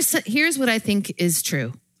hypothesis. Here's what I think is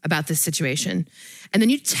true about this situation. And then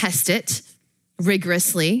you test it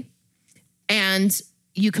rigorously and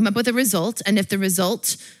you come up with a result. And if the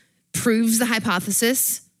result proves the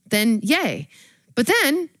hypothesis, then yay. But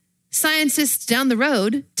then scientists down the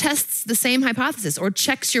road tests the same hypothesis or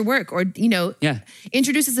checks your work or, you know, Yeah.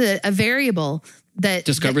 introduces a variable that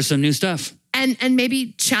Discover some new stuff. and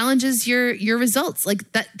maybe challenges your results.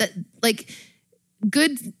 Like that like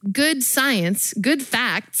good science, good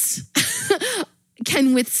facts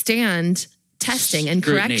can withstand testing and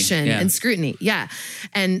Scrutiny, correction yeah. and scrutiny. Yeah.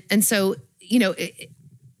 And so, you know,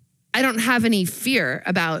 I don't have any fear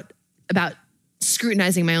about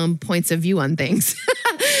scrutinizing my own points of view on things.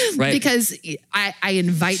 Right. Because I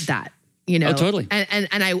invite that, you know. Oh, totally.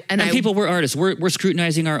 And People, we're artists. We're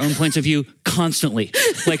scrutinizing our own points of view constantly.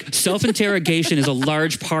 Like self-interrogation is a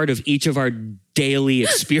large part of each of our daily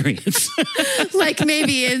experience. like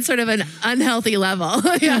maybe in sort of an unhealthy level.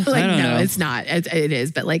 Yeah, like don't no, know. it's not. It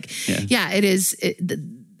is, but like, yeah, it is.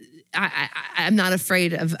 I'm not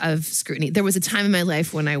afraid of scrutiny. There was a time in my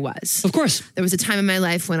life when I was. Of course. There was a time in my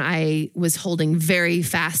life when I was holding very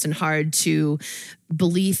fast and hard to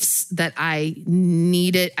beliefs that I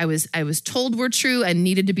needed. I was told were true and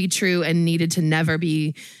needed to be true and needed to never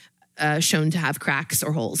be shown to have cracks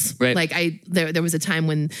or holes. Right. Like there was a time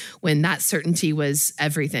when that certainty was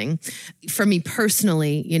everything. For me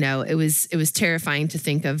personally, you know, it was terrifying to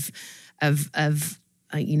think of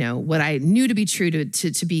you know, what I knew to be true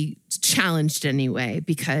to be challenged anyway,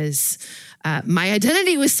 because my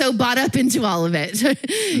identity was so bought up into all of it,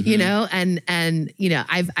 you know, and you know,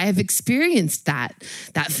 I have experienced that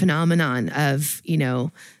phenomenon of, you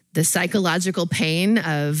know, the psychological pain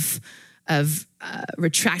of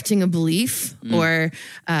retracting a belief or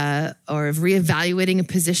of reevaluating a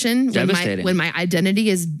position Devastating. when my identity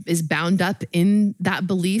is bound up in that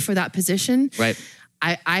belief or that position. Right.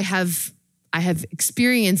 I have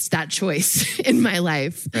experienced that choice in my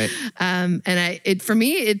life. Right. And for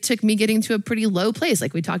me, it took me getting to a pretty low place.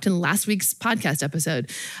 Like we talked in last week's podcast episode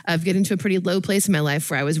of getting to a pretty low place in my life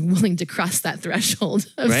where I was willing to cross that threshold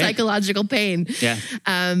of Right. psychological pain. Yeah.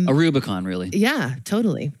 A Rubicon, really. Yeah,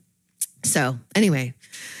 totally. So anyway,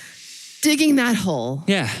 digging that hole.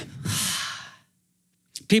 Yeah.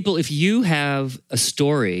 People, if you have a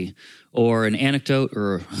story or an anecdote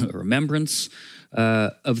or a remembrance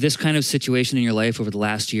of this kind of situation in your life over the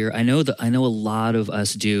last year, I know a lot of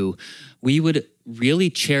us do. We would really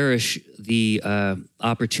cherish the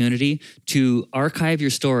opportunity to archive your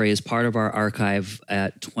story as part of our archive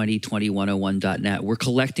at 2020101.net. We're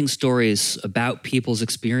collecting stories about people's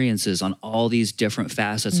experiences on all these different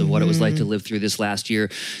facets of what it was like to live through this last year.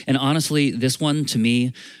 And honestly, this one to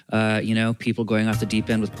me, people going off the deep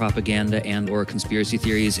end with propaganda and or conspiracy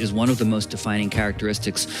theories is one of the most defining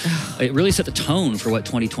characteristics. It really set the tone for what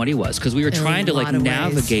 2020 was, because we were trying to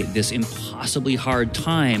navigate this impossibly hard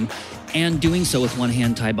time, and doing so with one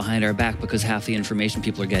hand tied behind our back because half the information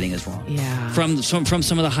people are getting is wrong. Yeah. From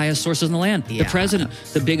some of the highest sources in the land. Yeah. The president,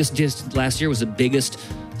 the biggest last year was the biggest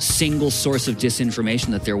single source of disinformation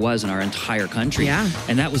that there was in our entire country. Yeah.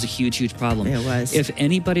 And that was a huge, huge problem. It was. If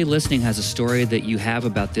anybody listening has a story that you have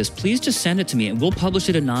about this, please just send it to me and we'll publish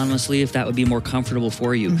it anonymously if that would be more comfortable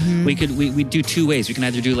for you. We do two ways. We can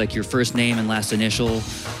either do like your first name and last initial,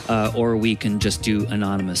 or we can just do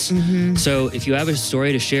anonymous. So if you have a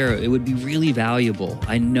story to share, it would be really valuable.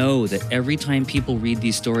 I know that every time people read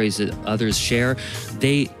these stories that others share,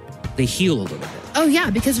 they heal a little bit. Oh, yeah,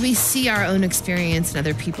 because we see our own experience and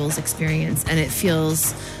other people's experience, and it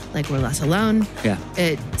feels like we're less alone. Yeah.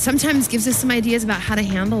 It sometimes gives us some ideas about how to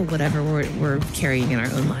handle whatever we're carrying in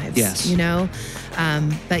our own lives. Yes.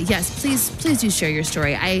 But yes, please do share your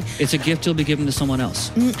story. It's a gift you'll be giving to someone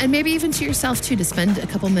else. And maybe even to yourself, too, to spend a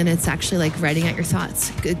couple minutes actually like writing out your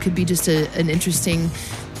thoughts. It could be just an interesting,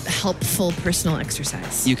 helpful personal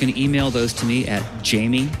exercise. You can email those to me at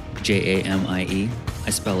Jamie, Jamie. I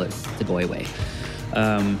spell it the boy way.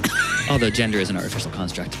 Although gender is an artificial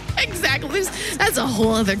construct. Exactly. That's a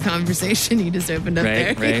whole other conversation you just opened up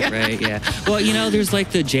there. Right, yeah. Well, there's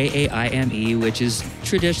like the Jaime, which is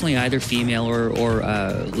traditionally either female or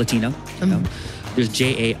Latino. There's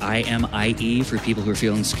Jaime for people who are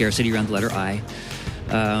feeling scarcity around the letter I.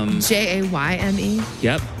 Jayme.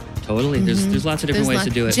 Yep, totally. There's lots of different ways to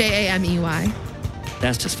do it. Jamey.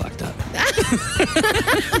 That's just fucked up.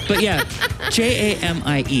 But yeah,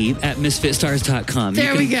 Jamie at misfitstars.com.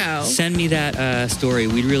 There we go. Send me that story.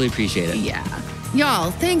 We'd really appreciate it. Yeah. Y'all,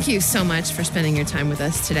 thank you so much for spending your time with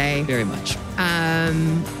us today. Very much.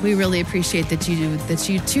 We really appreciate that you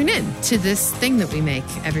tune in to this thing that we make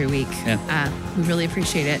every week. Yeah. We really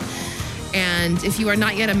appreciate it. And if you are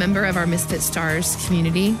not yet a member of our Misfit Stars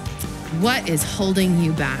community, what is holding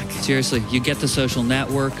you back? Seriously, you get the social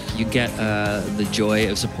network, you get the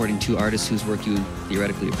joy of supporting two artists whose work you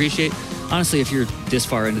theoretically appreciate. Honestly, if you're this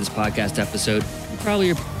far into this podcast episode, you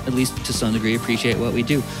probably, at least to some degree, appreciate what we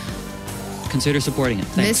do. Consider supporting it.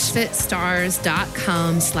 Thanks.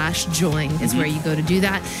 Misfitstars.com/join is where you go to do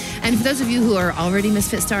that. And for those of you who are already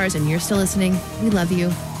Misfit Stars and you're still listening, we love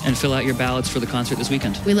you. And fill out your ballots for the concert this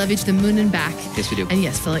weekend. We love you to the moon and back. Yes, we do. And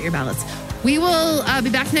yes, fill out your ballots. We will be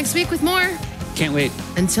back next week with more. Can't wait.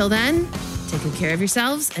 Until then, take good care of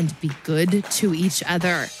yourselves and be good to each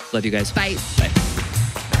other. Love you guys. Bye. Bye.